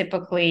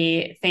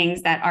 typically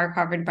things that are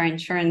covered by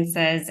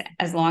insurances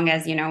as long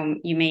as, you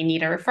may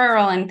need a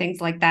referral and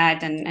things like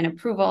that and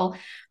approval.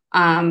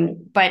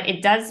 But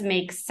it does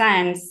make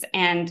sense.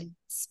 And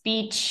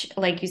speech,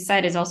 like you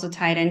said, is also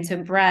tied into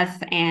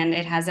breath and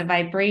it has a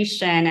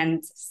vibration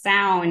and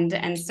sound.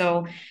 And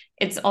so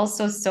it's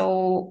also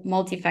so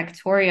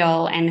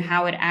multifactorial and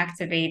how it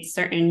activates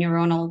certain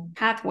neuronal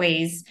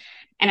pathways.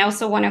 And I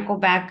also want to go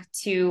back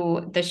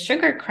to the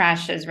sugar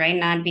crashes, right?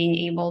 Not being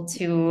able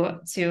to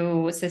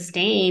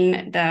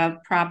sustain the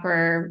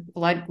proper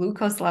blood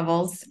glucose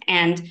levels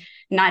and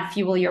not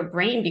fuel your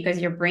brain, because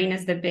your brain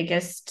is the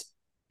biggest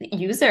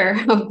user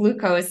of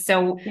glucose.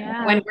 So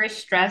Yeah. when we're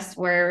stressed,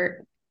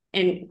 we're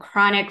in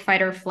chronic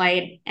fight or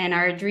flight and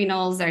our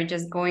adrenals are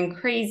just going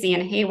crazy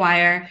and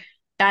haywire.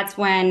 That's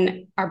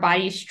when our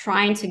body's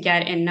trying to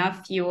get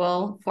enough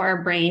fuel for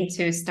our brain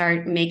to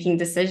start making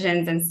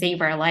decisions and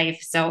save our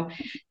life. So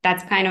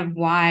that's kind of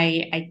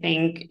why I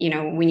think,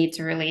 we need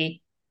to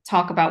really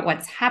talk about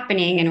what's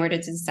happening in order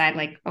to decide,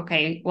 like,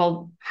 okay,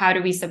 well, how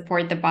do we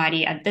support the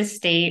body at this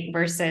state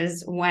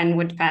versus when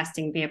would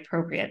fasting be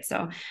appropriate?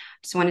 So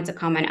just wanted to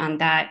comment on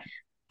that.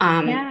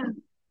 Yeah.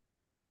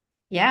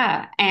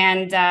 Yeah.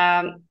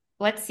 And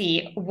let's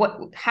see,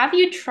 what have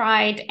you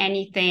tried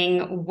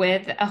anything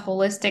with a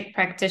holistic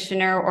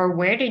practitioner, or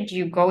where did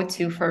you go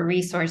to for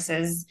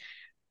resources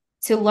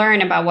to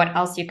learn about what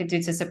else you could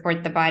do to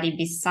support the body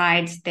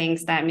besides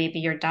things that maybe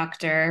your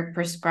doctor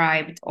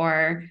prescribed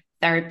or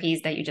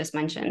therapies that you just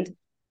mentioned?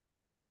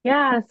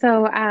 Yeah,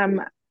 so I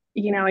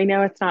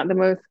know it's not the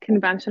most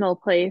conventional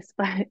place,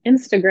 but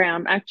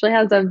Instagram actually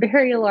has a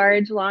very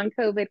large long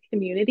COVID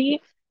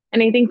community.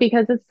 And I think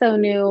because it's so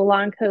new,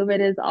 long COVID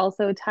is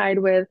also tied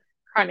with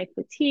chronic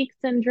fatigue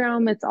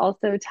syndrome. It's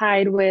also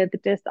tied with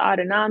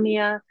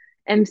dysautonomia.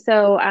 And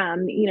so,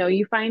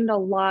 you find a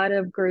lot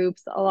of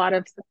groups, a lot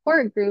of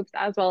support groups,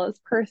 as well as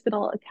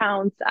personal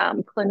accounts,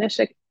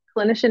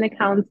 clinician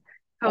accounts,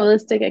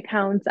 holistic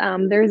accounts.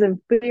 There's a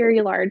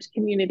very large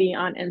community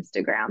on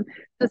Instagram.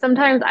 So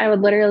sometimes I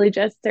would literally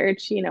just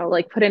search,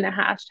 like put in a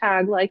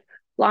hashtag like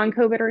long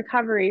COVID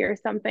recovery or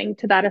something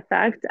to that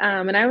effect.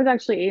 And I was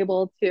actually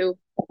able to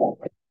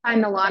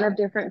find a lot of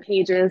different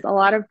pages, a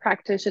lot of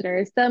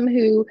practitioners, some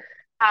who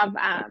have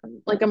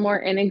like a more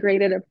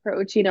integrated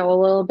approach, a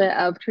little bit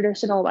of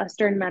traditional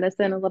Western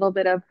medicine, a little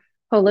bit of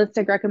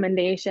holistic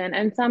recommendation,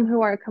 and some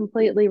who are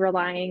completely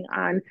relying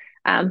on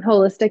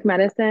holistic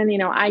medicine.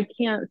 I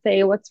can't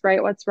say what's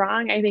right, what's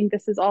wrong. I think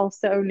this is all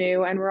so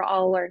new and we're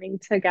all learning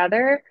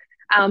together.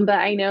 But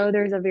I know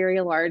there's a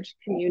very large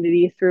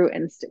community through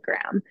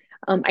Instagram.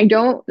 I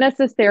don't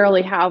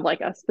necessarily have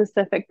like a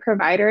specific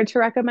provider to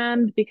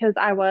recommend because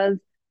I was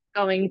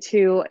going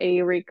to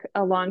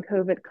a long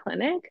COVID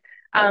clinic.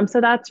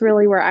 So that's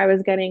really where I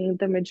was getting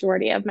the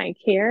majority of my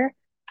care.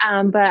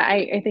 But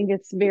I think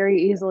it's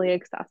very easily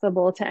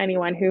accessible to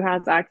anyone who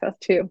has access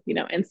to,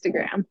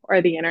 Instagram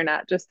or the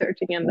internet, just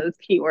searching in those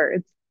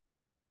keywords.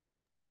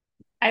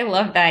 I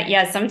love that.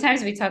 Yeah,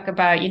 sometimes we talk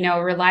about,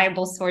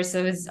 reliable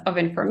sources of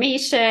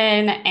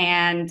information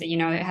and,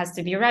 it has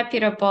to be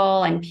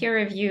reputable and peer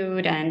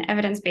reviewed and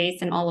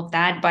evidence-based and all of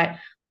that. But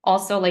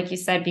also, like you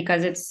said,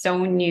 because it's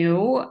so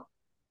new,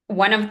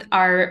 one of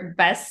our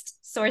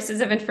best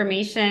sources of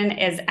information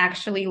is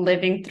actually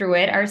living through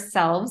it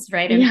ourselves,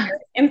 right? Yeah.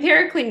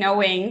 Empirically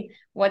knowing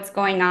what's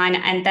going on.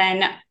 And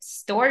then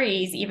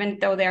stories, even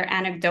though they're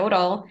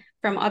anecdotal,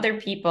 from other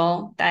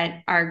people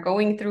that are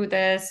going through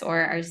this or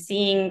are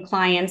seeing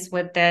clients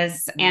with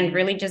this, and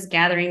really just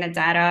gathering the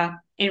data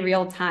in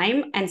real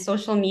time. And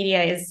social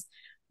media is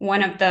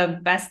one of the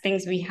best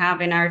things we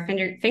have in our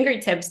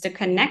fingertips to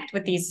connect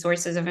with these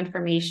sources of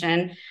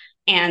information.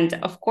 And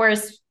of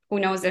course, who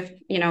knows if,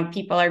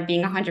 people are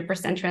being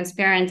 100%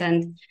 transparent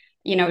and,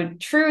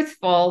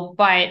 truthful,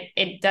 but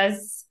it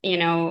does,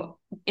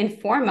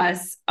 inform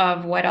us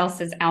of what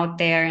else is out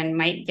there and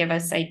might give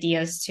us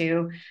ideas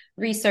to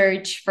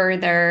research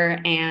further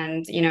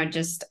and,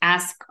 just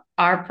ask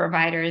our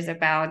providers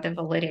about the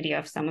validity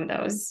of some of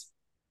those.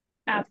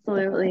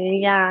 Absolutely.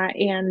 Yeah.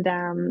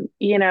 And,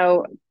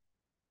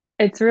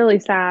 it's really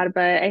sad,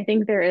 but I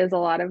think there is a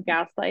lot of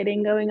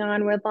gaslighting going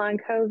on with long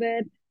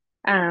COVID.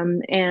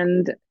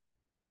 And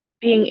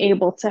being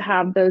able to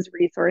have those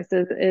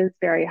resources is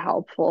very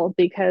helpful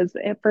because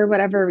if for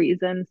whatever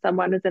reason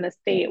someone is in a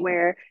state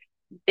where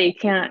they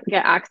can't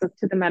get access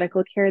to the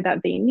medical care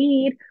that they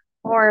need,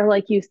 or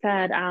like you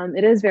said,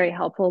 it is very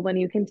helpful when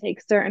you can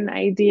take certain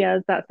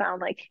ideas that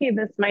sound like, hey,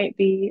 this might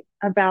be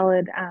a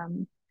valid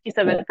piece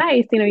of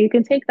advice. You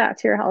can take that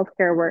to your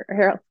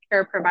healthcare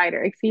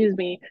provider, excuse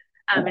me,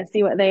 and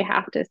see what they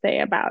have to say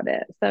about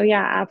it. So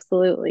yeah,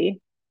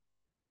 absolutely.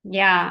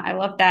 Yeah, I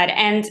love that.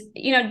 And,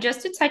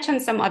 just to touch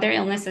on some other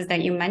illnesses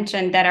that you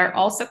mentioned that are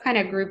also kind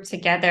of grouped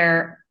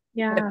together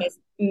with Yeah. this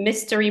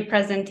mystery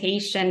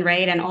presentation,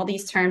 right? And all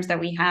these terms that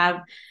we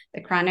have,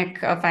 the chronic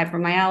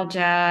fibromyalgia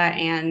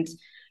and,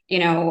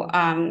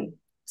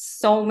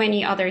 so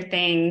many other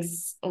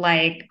things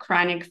like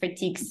chronic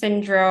fatigue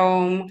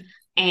syndrome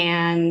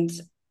and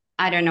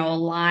I don't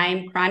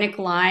know, chronic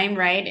Lyme,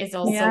 right? Is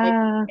also like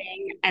Yeah. a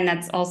thing. And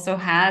that's also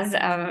has,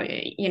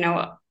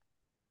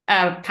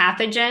 a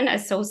pathogen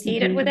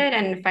associated with Mhm. it,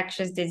 an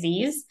infectious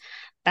disease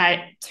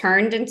that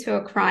turned into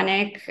a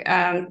chronic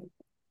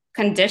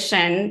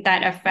condition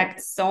that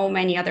affects so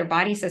many other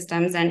body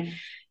systems. And,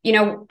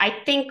 I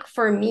think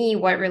for me,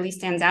 what really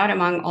stands out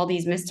among all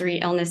these mystery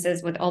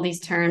illnesses with all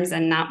these terms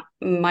and not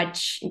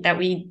much that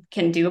we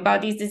can do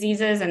about these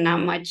diseases and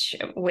not much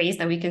ways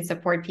that we can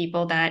support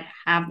people that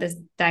have this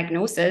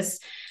diagnosis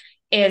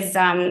is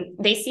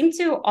they seem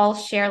to all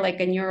share like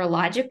a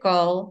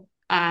neurological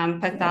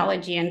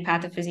pathology and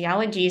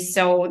pathophysiology.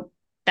 So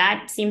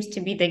that seems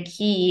to be the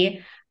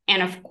key.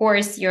 And of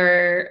course,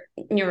 your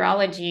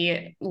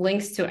neurology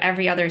links to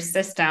every other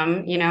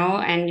system,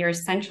 and your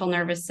central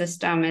nervous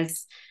system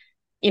is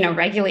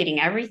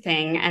regulating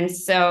everything. And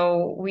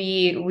so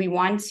we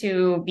want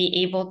to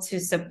be able to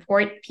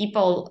support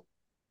people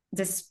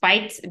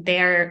despite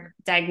their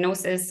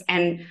diagnosis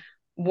and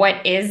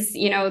what is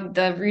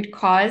the root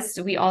cause.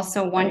 We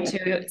also want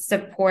to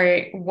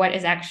support what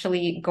is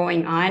actually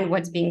going on,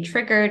 what's being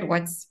triggered,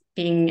 what's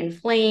being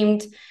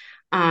inflamed.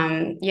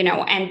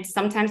 And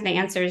sometimes the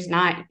answer is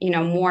not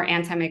more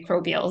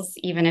antimicrobials,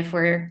 even if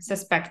we're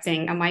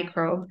suspecting a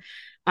microbe.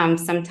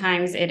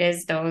 Sometimes it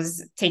is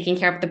those taking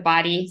care of the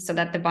body so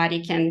that the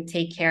body can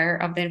take care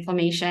of the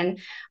inflammation,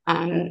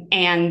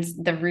 and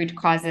the root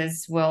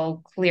causes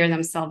will clear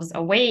themselves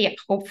away,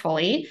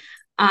 hopefully.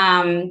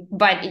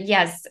 But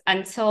yes,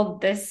 until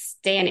this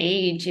day and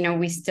age,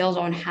 we still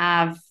don't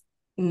have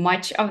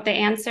much of the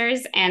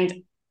answers.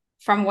 And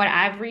from what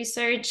I've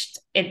researched,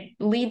 it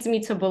leads me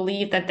to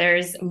believe that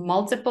there's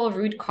multiple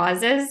root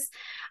causes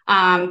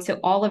to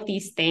all of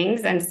these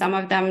things. And some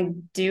of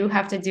them do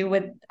have to do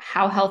with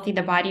how healthy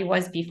the body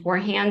was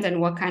beforehand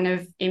and what kind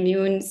of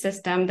immune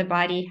system the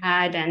body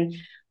had and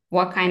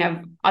what kind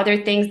of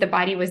other things the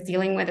body was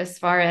dealing with as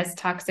far as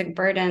toxic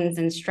burdens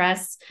and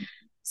stress.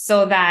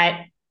 So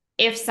that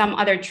if some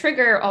other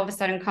trigger all of a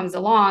sudden comes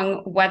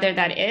along, whether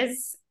that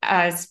is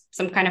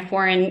some kind of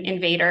foreign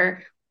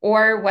invader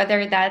or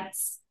whether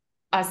that's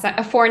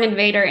a foreign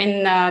invader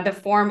in the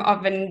form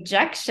of an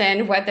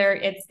injection, whether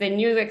it's the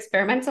new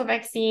experimental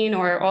vaccine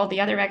or all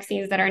the other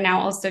vaccines that are now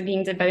also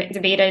being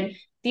debated,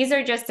 these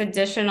are just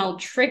additional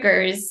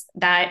triggers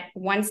that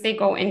once they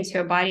go into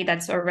a body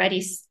that's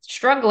already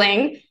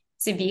struggling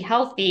to be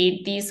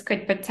healthy, these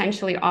could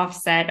potentially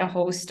offset a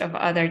host of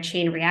other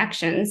chain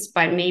reactions.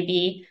 But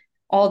maybe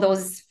all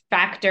those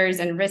factors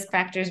and risk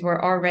factors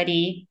were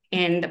already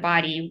in the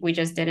body. We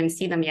just didn't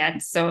see them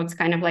yet. So it's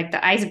kind of like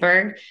the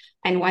iceberg.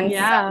 And once,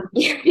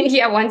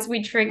 once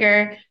we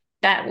trigger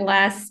that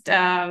last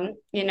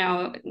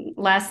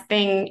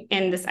thing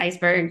in this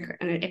iceberg,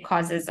 it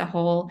causes a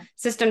whole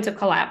system to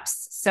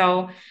collapse.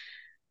 So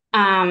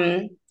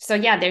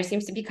there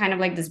seems to be kind of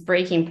like this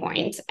breaking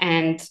point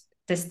and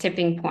this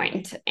tipping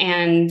point.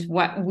 And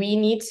what we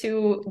need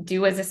to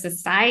do as a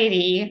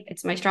society,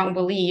 it's my strong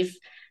belief,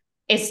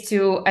 is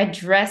to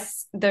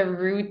address the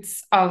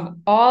roots of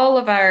all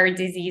of our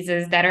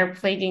diseases that are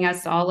plaguing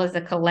us all as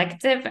a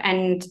collective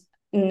and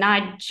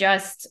not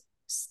just,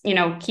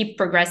 keep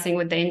progressing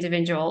with the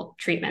individual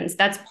treatments.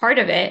 That's part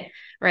of it,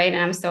 right?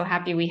 And I'm so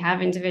happy we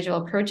have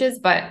individual approaches,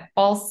 but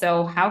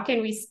also how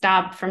can we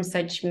stop from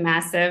such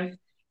massive,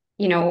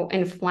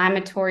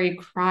 inflammatory,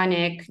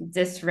 chronic,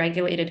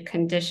 dysregulated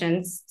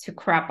conditions to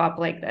crop up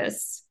like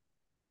this?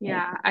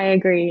 Yeah, I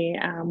agree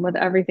with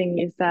everything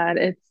you said.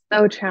 It's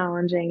so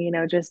challenging,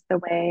 just the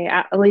way,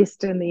 at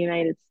least in the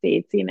United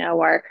States,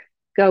 our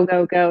go,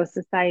 go, go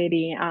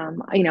society.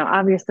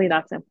 Obviously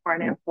that's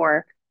important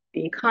for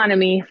the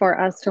economy, for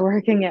us to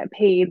work and get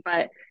paid,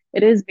 but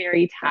it is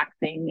very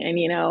taxing.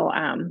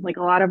 And, like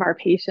a lot of our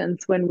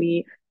patients, when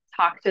we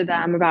talk to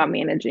them about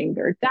managing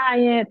their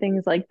diet,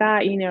 things like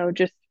that,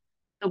 just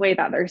the way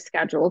that their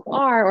schedules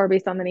are or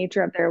based on the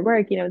nature of their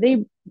work,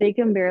 they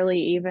can barely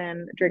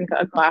even drink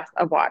a glass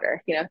of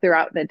water,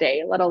 throughout the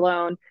day, let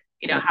alone,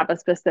 have a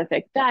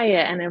specific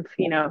diet. And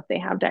if they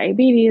have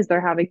diabetes,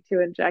 they're having to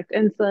inject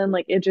insulin,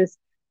 like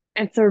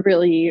it's a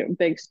really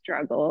big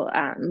struggle.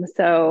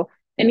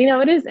 And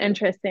it is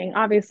interesting.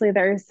 Obviously,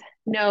 there's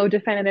no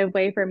definitive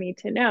way for me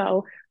to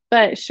know,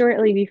 but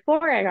shortly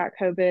before I got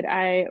COVID,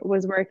 I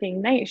was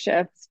working night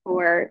shifts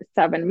for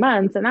 7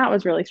 months, and that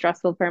was really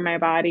stressful for my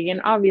body.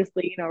 And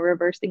obviously,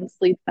 reversing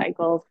sleep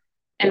cycles.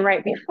 And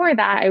right before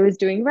that, I was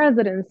doing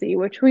residency,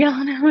 which we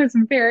all know is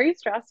very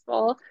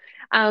stressful.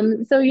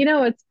 So,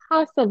 it's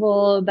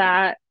possible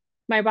that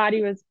my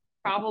body was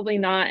probably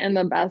not in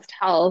the best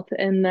health.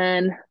 And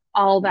then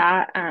all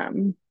that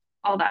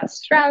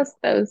stress,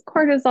 those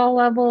cortisol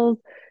levels,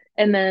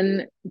 and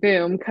then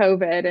boom,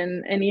 COVID.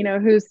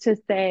 And who's to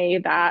say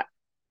that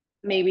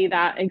maybe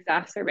that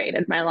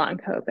exacerbated my long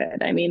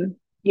COVID? I mean,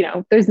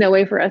 there's no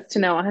way for us to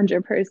know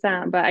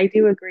 100%, but I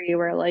do agree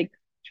we're like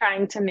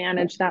trying to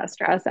manage that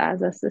stress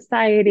as a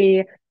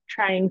society,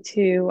 trying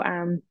to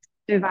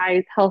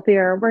devise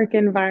healthier work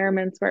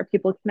environments where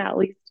people can at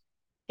least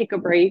take a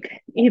break,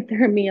 eat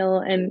their meal,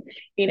 and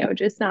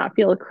just not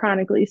feel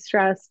chronically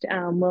stressed,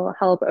 will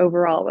help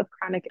overall with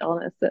chronic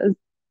illnesses.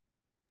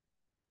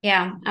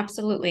 Yeah,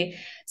 absolutely.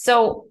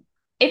 So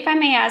if I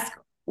may ask,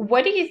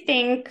 what do you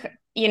think,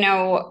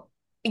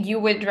 you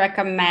would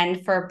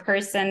recommend for a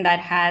person that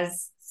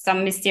has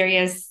some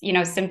mysterious,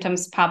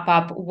 symptoms pop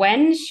up,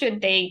 when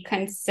should they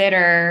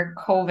consider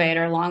COVID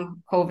or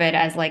long COVID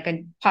as like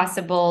a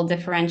possible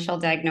differential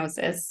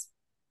diagnosis?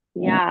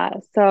 Yeah,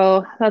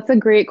 so that's a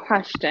great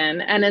question.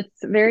 And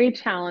it's very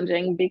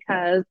challenging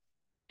because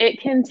it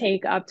can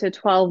take up to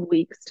 12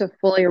 weeks to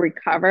fully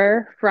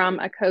recover from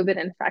a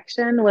COVID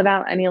infection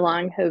without any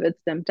long COVID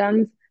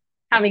symptoms.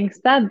 Having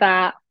said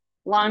that,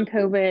 long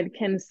COVID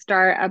can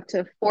start up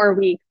to 4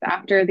 weeks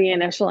after the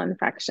initial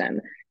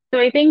infection. So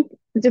I think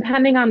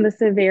depending on the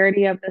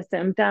severity of the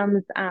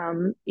symptoms,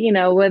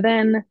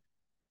 within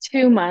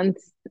 2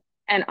 months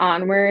and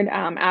onward,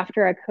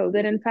 after a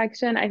COVID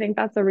infection, I think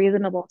that's a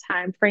reasonable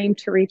time frame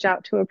to reach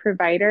out to a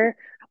provider.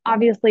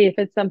 Obviously, if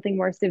it's something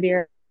more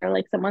severe,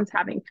 like someone's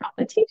having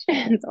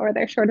palpitations or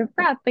they're short of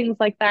breath, things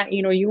like that,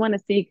 you want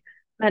to seek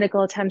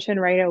medical attention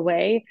right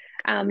away.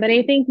 But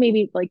I think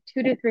maybe like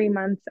 2 to 3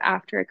 months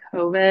after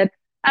COVID,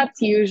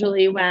 that's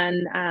usually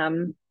when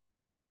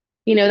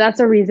that's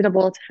a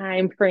reasonable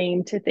time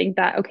frame to think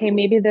that, okay,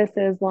 maybe this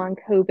is long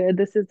COVID.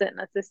 This isn't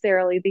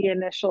necessarily the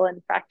initial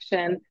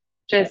infection,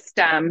 just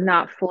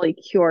not fully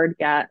cured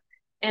yet.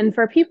 And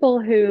for people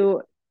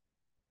who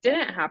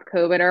didn't have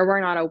COVID or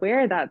were not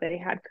aware that they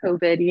had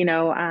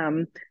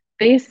COVID,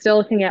 they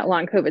still can get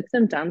long COVID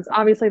symptoms.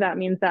 Obviously, that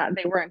means that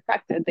they were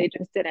infected, they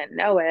just didn't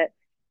know it.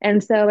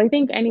 And so I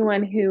think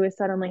anyone who is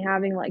suddenly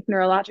having like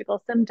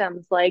neurological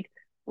symptoms like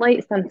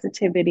light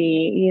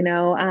sensitivity,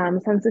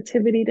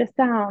 sensitivity to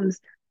sounds,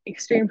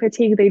 extreme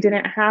fatigue they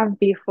didn't have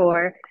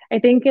before, I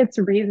think it's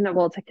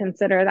reasonable to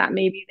consider that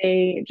maybe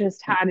they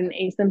just had an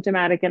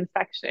asymptomatic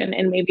infection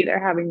and maybe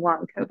they're having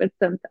long COVID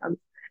symptoms.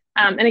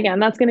 And again,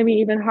 that's going to be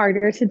even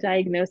harder to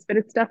diagnose, but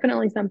it's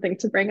definitely something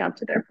to bring up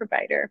to their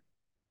provider.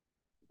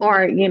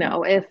 Or,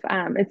 if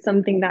it's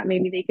something that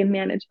maybe they can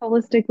manage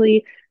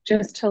holistically,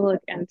 just to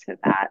look into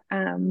that.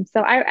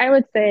 So I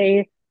would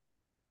say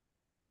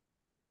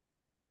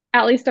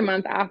at least a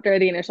month after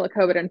the initial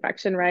COVID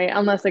infection, right?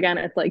 Unless again,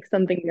 it's like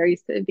something very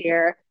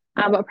severe.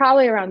 But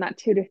probably around that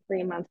 2 to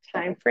 3 month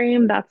time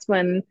frame, that's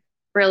when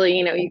really,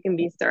 you can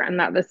be certain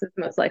that this is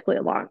most likely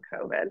a long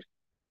COVID.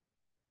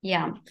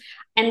 Yeah.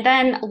 And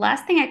then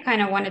last thing I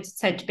kind of wanted to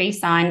touch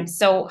base on.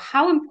 So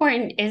how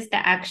important is the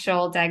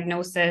actual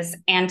diagnosis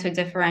and to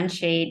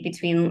differentiate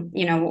between,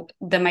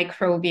 the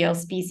microbial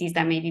species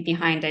that may be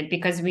behind it?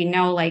 Because we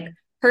know like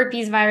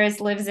herpes virus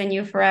lives in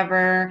you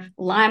forever.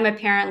 Lyme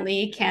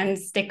apparently can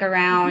stick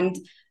around.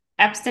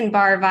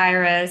 Epstein-Barr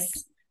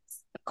virus,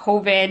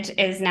 COVID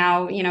is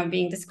now,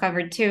 being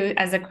discovered too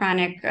as a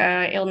chronic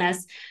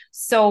illness.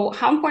 So,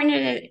 how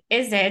important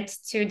is it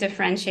to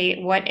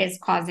differentiate what is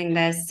causing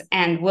this,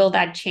 and will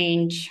that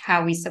change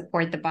how we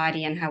support the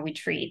body and how we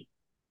treat?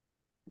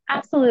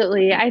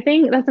 Absolutely. I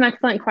think that's an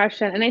excellent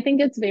question. And I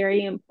think it's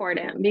very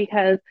important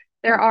because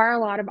there are a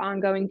lot of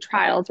ongoing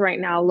trials right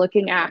now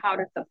looking at how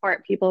to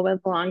support people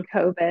with long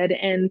COVID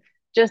and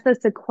just the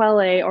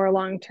sequelae or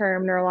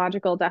long-term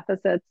neurological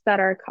deficits that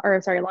are,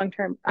 or sorry,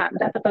 long-term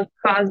deficits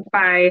caused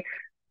by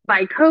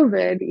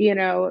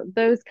COVID,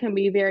 those can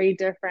be very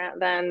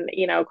different than,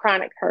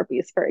 chronic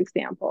herpes, for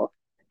example.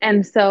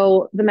 And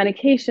so the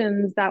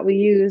medications that we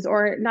use,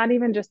 or not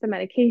even just the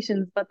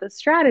medications, but the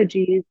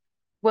strategies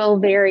will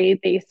vary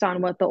based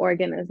on what the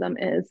organism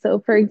is.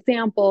 So, for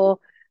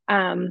example,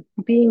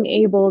 being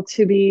able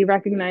to be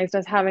recognized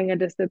as having a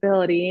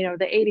disability,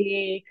 the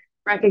ADA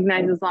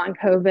recognizes long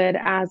COVID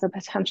as a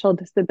potential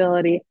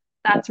disability.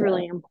 That's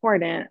really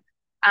important.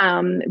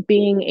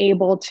 Being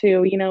able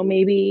to,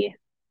 maybe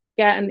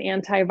get an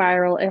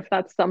antiviral if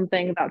that's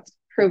something that's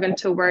proven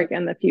to work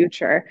in the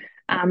future.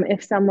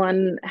 If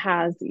someone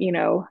has,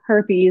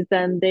 herpes,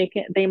 then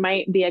they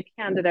might be a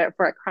candidate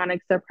for a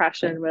chronic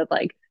suppression with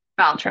like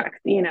Valtrex,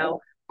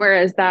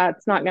 whereas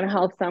that's not going to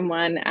help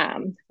someone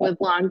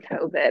with long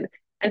COVID.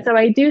 And so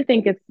I do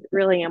think it's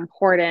really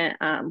important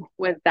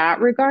with that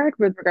regard,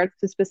 with regards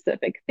to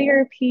specific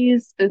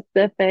therapies,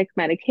 specific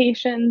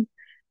medications.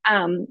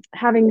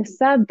 Having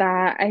said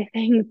that, I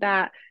think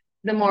that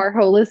the more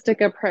holistic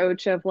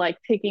approach of like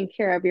taking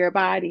care of your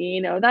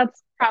body,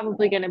 that's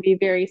probably going to be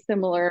very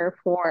similar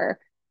for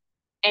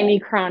any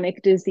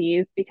chronic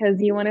disease because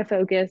you want to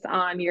focus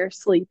on your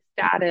sleep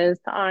status,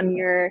 on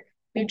your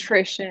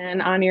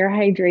nutrition, on your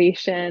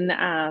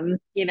hydration,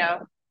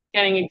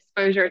 getting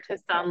exposure to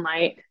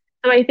sunlight.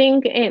 So I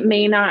think it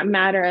may not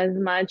matter as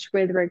much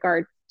with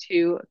regards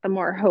to the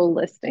more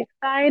holistic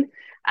side.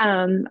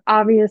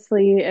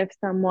 Obviously, if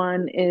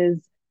someone is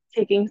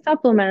taking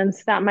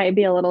supplements, that might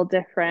be a little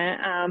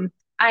different.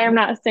 I am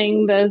not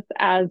saying this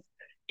as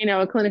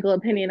a clinical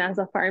opinion as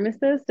a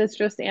pharmacist. It's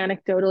just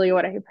anecdotally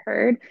what I've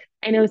heard.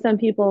 I know some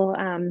people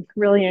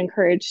really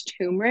encourage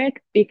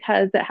turmeric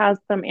because it has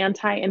some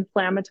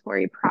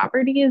anti-inflammatory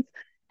properties.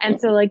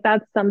 And so like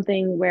that's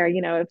something where,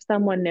 if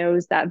someone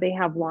knows that they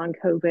have long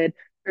COVID,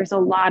 there's a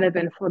lot of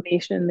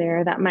inflammation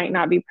there that might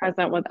not be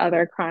present with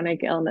other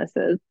chronic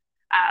illnesses.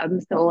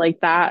 So like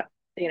that,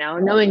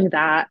 knowing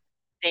that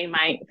they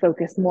might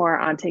focus more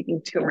on taking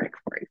turmeric,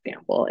 for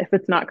example, if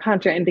it's not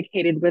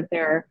contraindicated with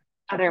their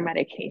other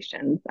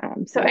medications.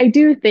 So I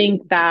do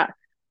think that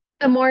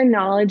The more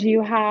knowledge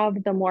you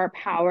have, the more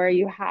power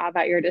you have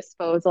at your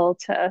disposal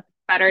to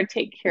better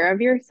take care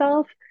of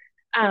yourself.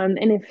 And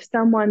if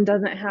someone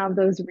doesn't have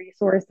those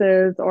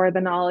resources or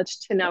the knowledge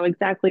to know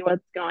exactly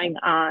what's going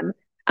on,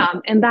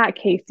 in that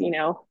case,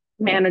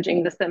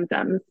 managing the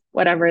symptoms,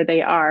 whatever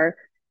they are,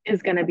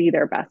 is going to be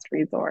their best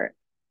resort.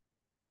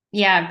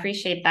 Yeah, I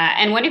appreciate that.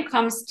 And when it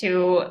comes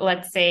to,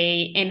 let's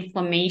say,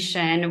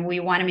 inflammation, we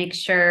want to make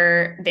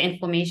sure the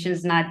inflammation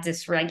is not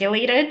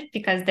dysregulated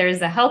because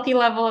there's a healthy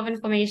level of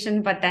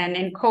inflammation, but then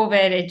in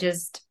COVID, it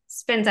just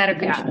spins out of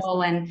Yes.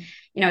 control and,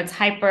 it's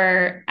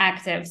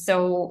hyperactive.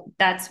 So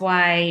that's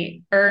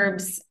why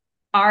herbs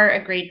are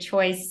a great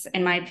choice,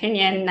 in my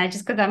opinion, not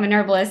just because I'm an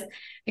herbalist,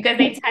 because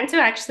they tend to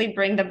actually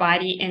bring the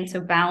body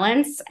into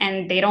balance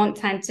and they don't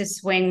tend to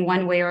swing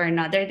one way or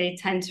another. They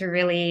tend to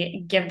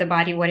really give the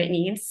body what it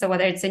needs. So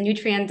whether it's a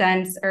nutrient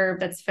dense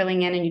herb that's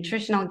filling in a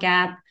nutritional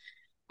gap,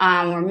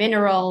 or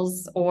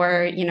minerals,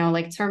 or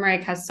like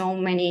turmeric has so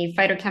many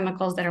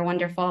phytochemicals that are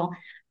wonderful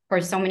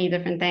for so many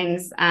different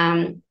things.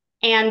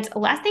 And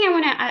last thing I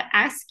want to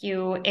ask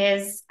you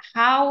is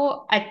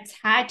how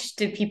attached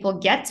do people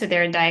get to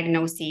their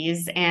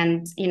diagnoses,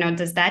 and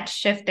does that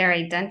shift their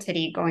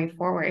identity going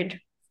forward?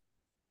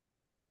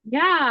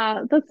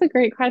 Yeah, that's a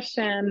great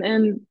question.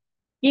 And,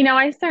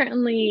 I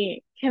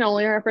certainly can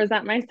only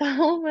represent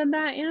myself with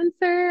that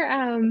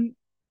answer.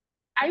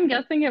 I'm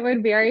guessing it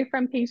would vary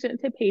from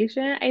patient to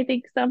patient. I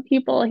think some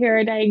people hear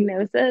a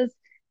diagnosis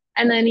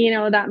and then,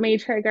 that may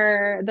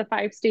trigger the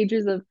 5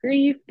 stages of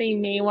grief. They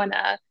may want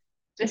to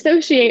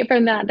dissociate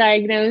from that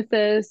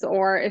diagnosis,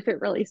 or if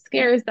it really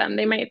scares them,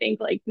 they might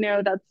think like,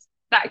 no, that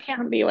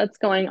can't be what's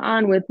going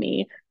on with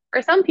me.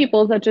 For some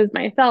people, such as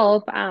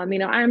myself, I'm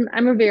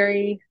a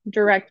very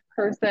direct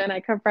person.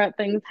 I confront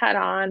things head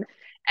on,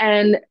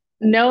 and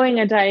knowing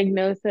a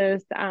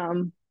diagnosis,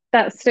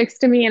 that sticks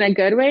to me in a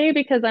good way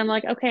because I'm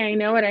like, okay, I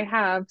know what I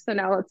have, so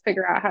now let's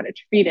figure out how to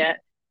treat it.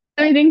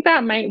 So I think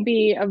that might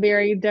be a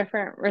very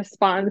different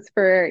response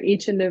for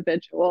each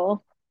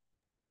individual.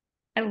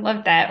 I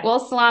love that. Well,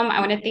 Salam,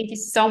 I want to thank you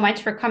so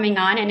much for coming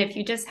on. And if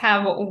you just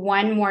have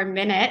one more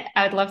minute,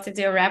 I would love to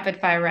do a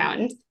rapid fire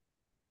round.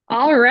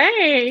 All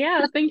right.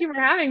 Yeah. Thank you for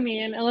having me,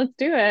 and let's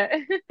do it.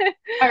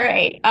 All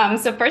right.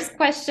 So first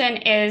question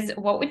is,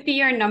 what would be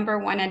your number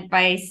one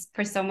advice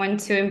for someone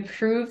to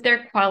improve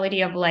their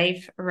quality of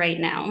life right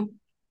now?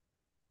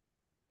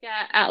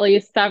 Yeah, at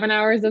least 7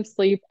 hours of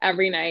sleep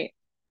every night.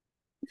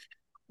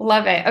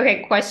 Love it.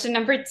 Okay, question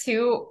number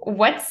two.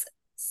 What's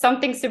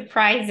something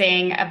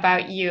surprising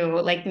about you,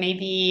 like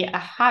maybe a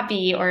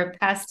hobby or a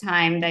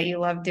pastime that you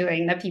love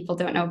doing that people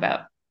don't know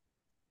about?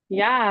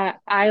 Yeah,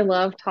 I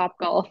love Top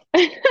Golf.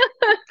 I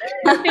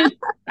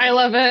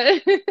love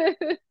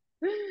it.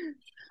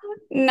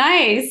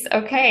 Nice.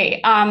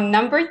 Okay.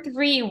 Number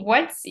three,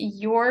 what's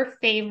your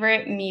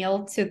favorite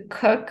meal to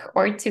cook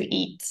or to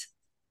eat?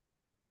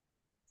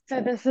 So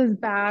this is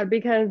bad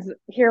because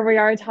here we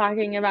are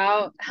talking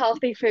about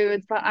healthy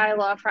foods, but I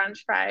love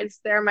French fries.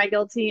 They're my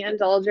guilty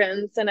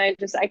indulgence, and I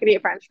could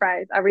eat French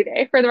fries every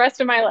day for the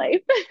rest of my life.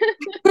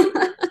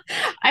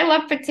 I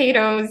love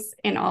potatoes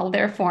in all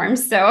their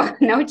forms, so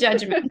no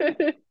judgment.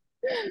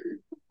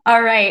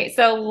 All right.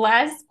 So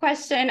last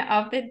question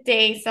of the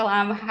day,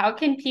 Salam. How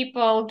can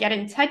people get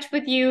in touch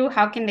with you?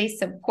 How can they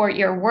support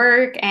your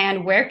work?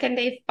 And where can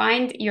they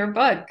find your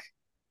book?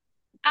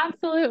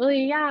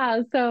 Absolutely,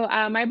 yeah. So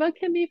my book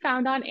can be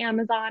found on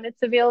Amazon.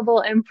 It's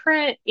available in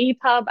print,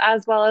 EPUB,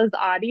 as well as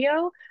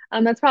audio.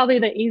 That's probably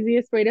the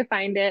easiest way to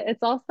find it.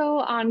 It's also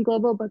on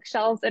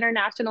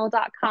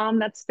globalbookshelvesinternational.com.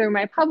 That's through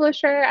my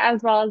publisher,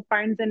 as well as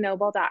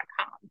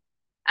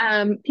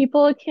barnesandnoble.com.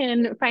 People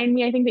can find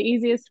me. I think the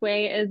easiest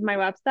way is my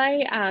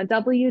website,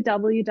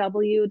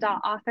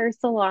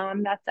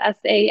 www.authorsalam, that's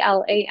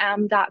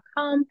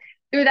SALAM.com.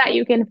 Through that,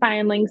 you can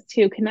find links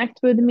to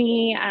connect with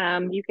me.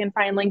 You can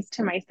find links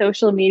to my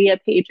social media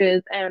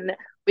pages, and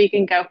we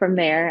can go from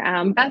there.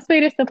 Best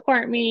way to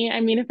support me, I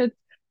mean, if it's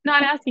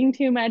not asking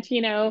too much,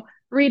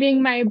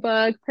 reading my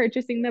book,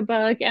 purchasing the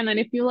book, and then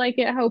if you like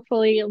it,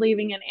 hopefully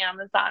leaving an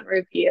Amazon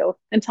review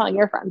and telling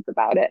your friends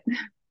about it.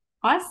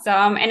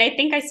 Awesome. And I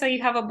think I saw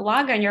you have a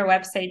blog on your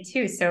website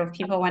too. So if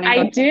people want to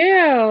I go,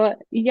 do.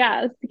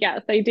 Yes,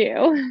 yes, I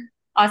do.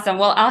 awesome.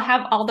 Well, I'll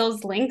have all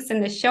those links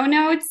in the show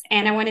notes.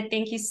 And I want to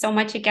thank you so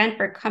much again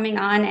for coming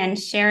on and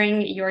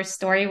sharing your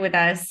story with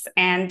us.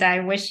 And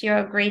I wish you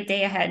a great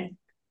day ahead.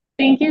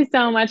 Thank you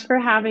so much for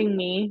having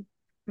me.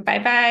 Bye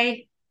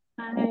bye.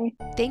 Bye.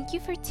 Thank you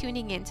for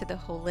tuning in to the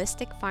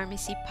Holistic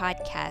Pharmacy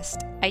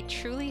Podcast. I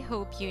truly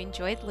hope you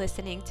enjoyed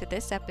listening to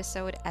this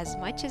episode as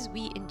much as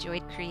we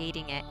enjoyed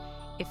creating it.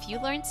 If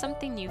you learned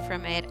something new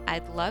from it,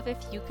 I'd love if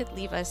you could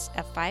leave us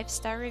a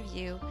 5-star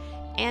review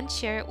and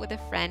share it with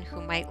a friend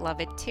who might love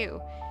it too.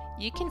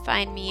 You can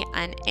find me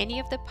on any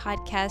of the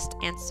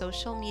podcast and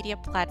social media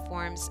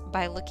platforms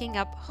by looking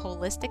up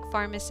Holistic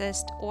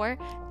Pharmacist or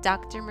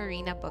Dr.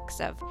 Marina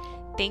Books of.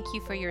 Thank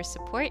you for your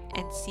support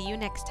and see you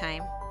next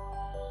time.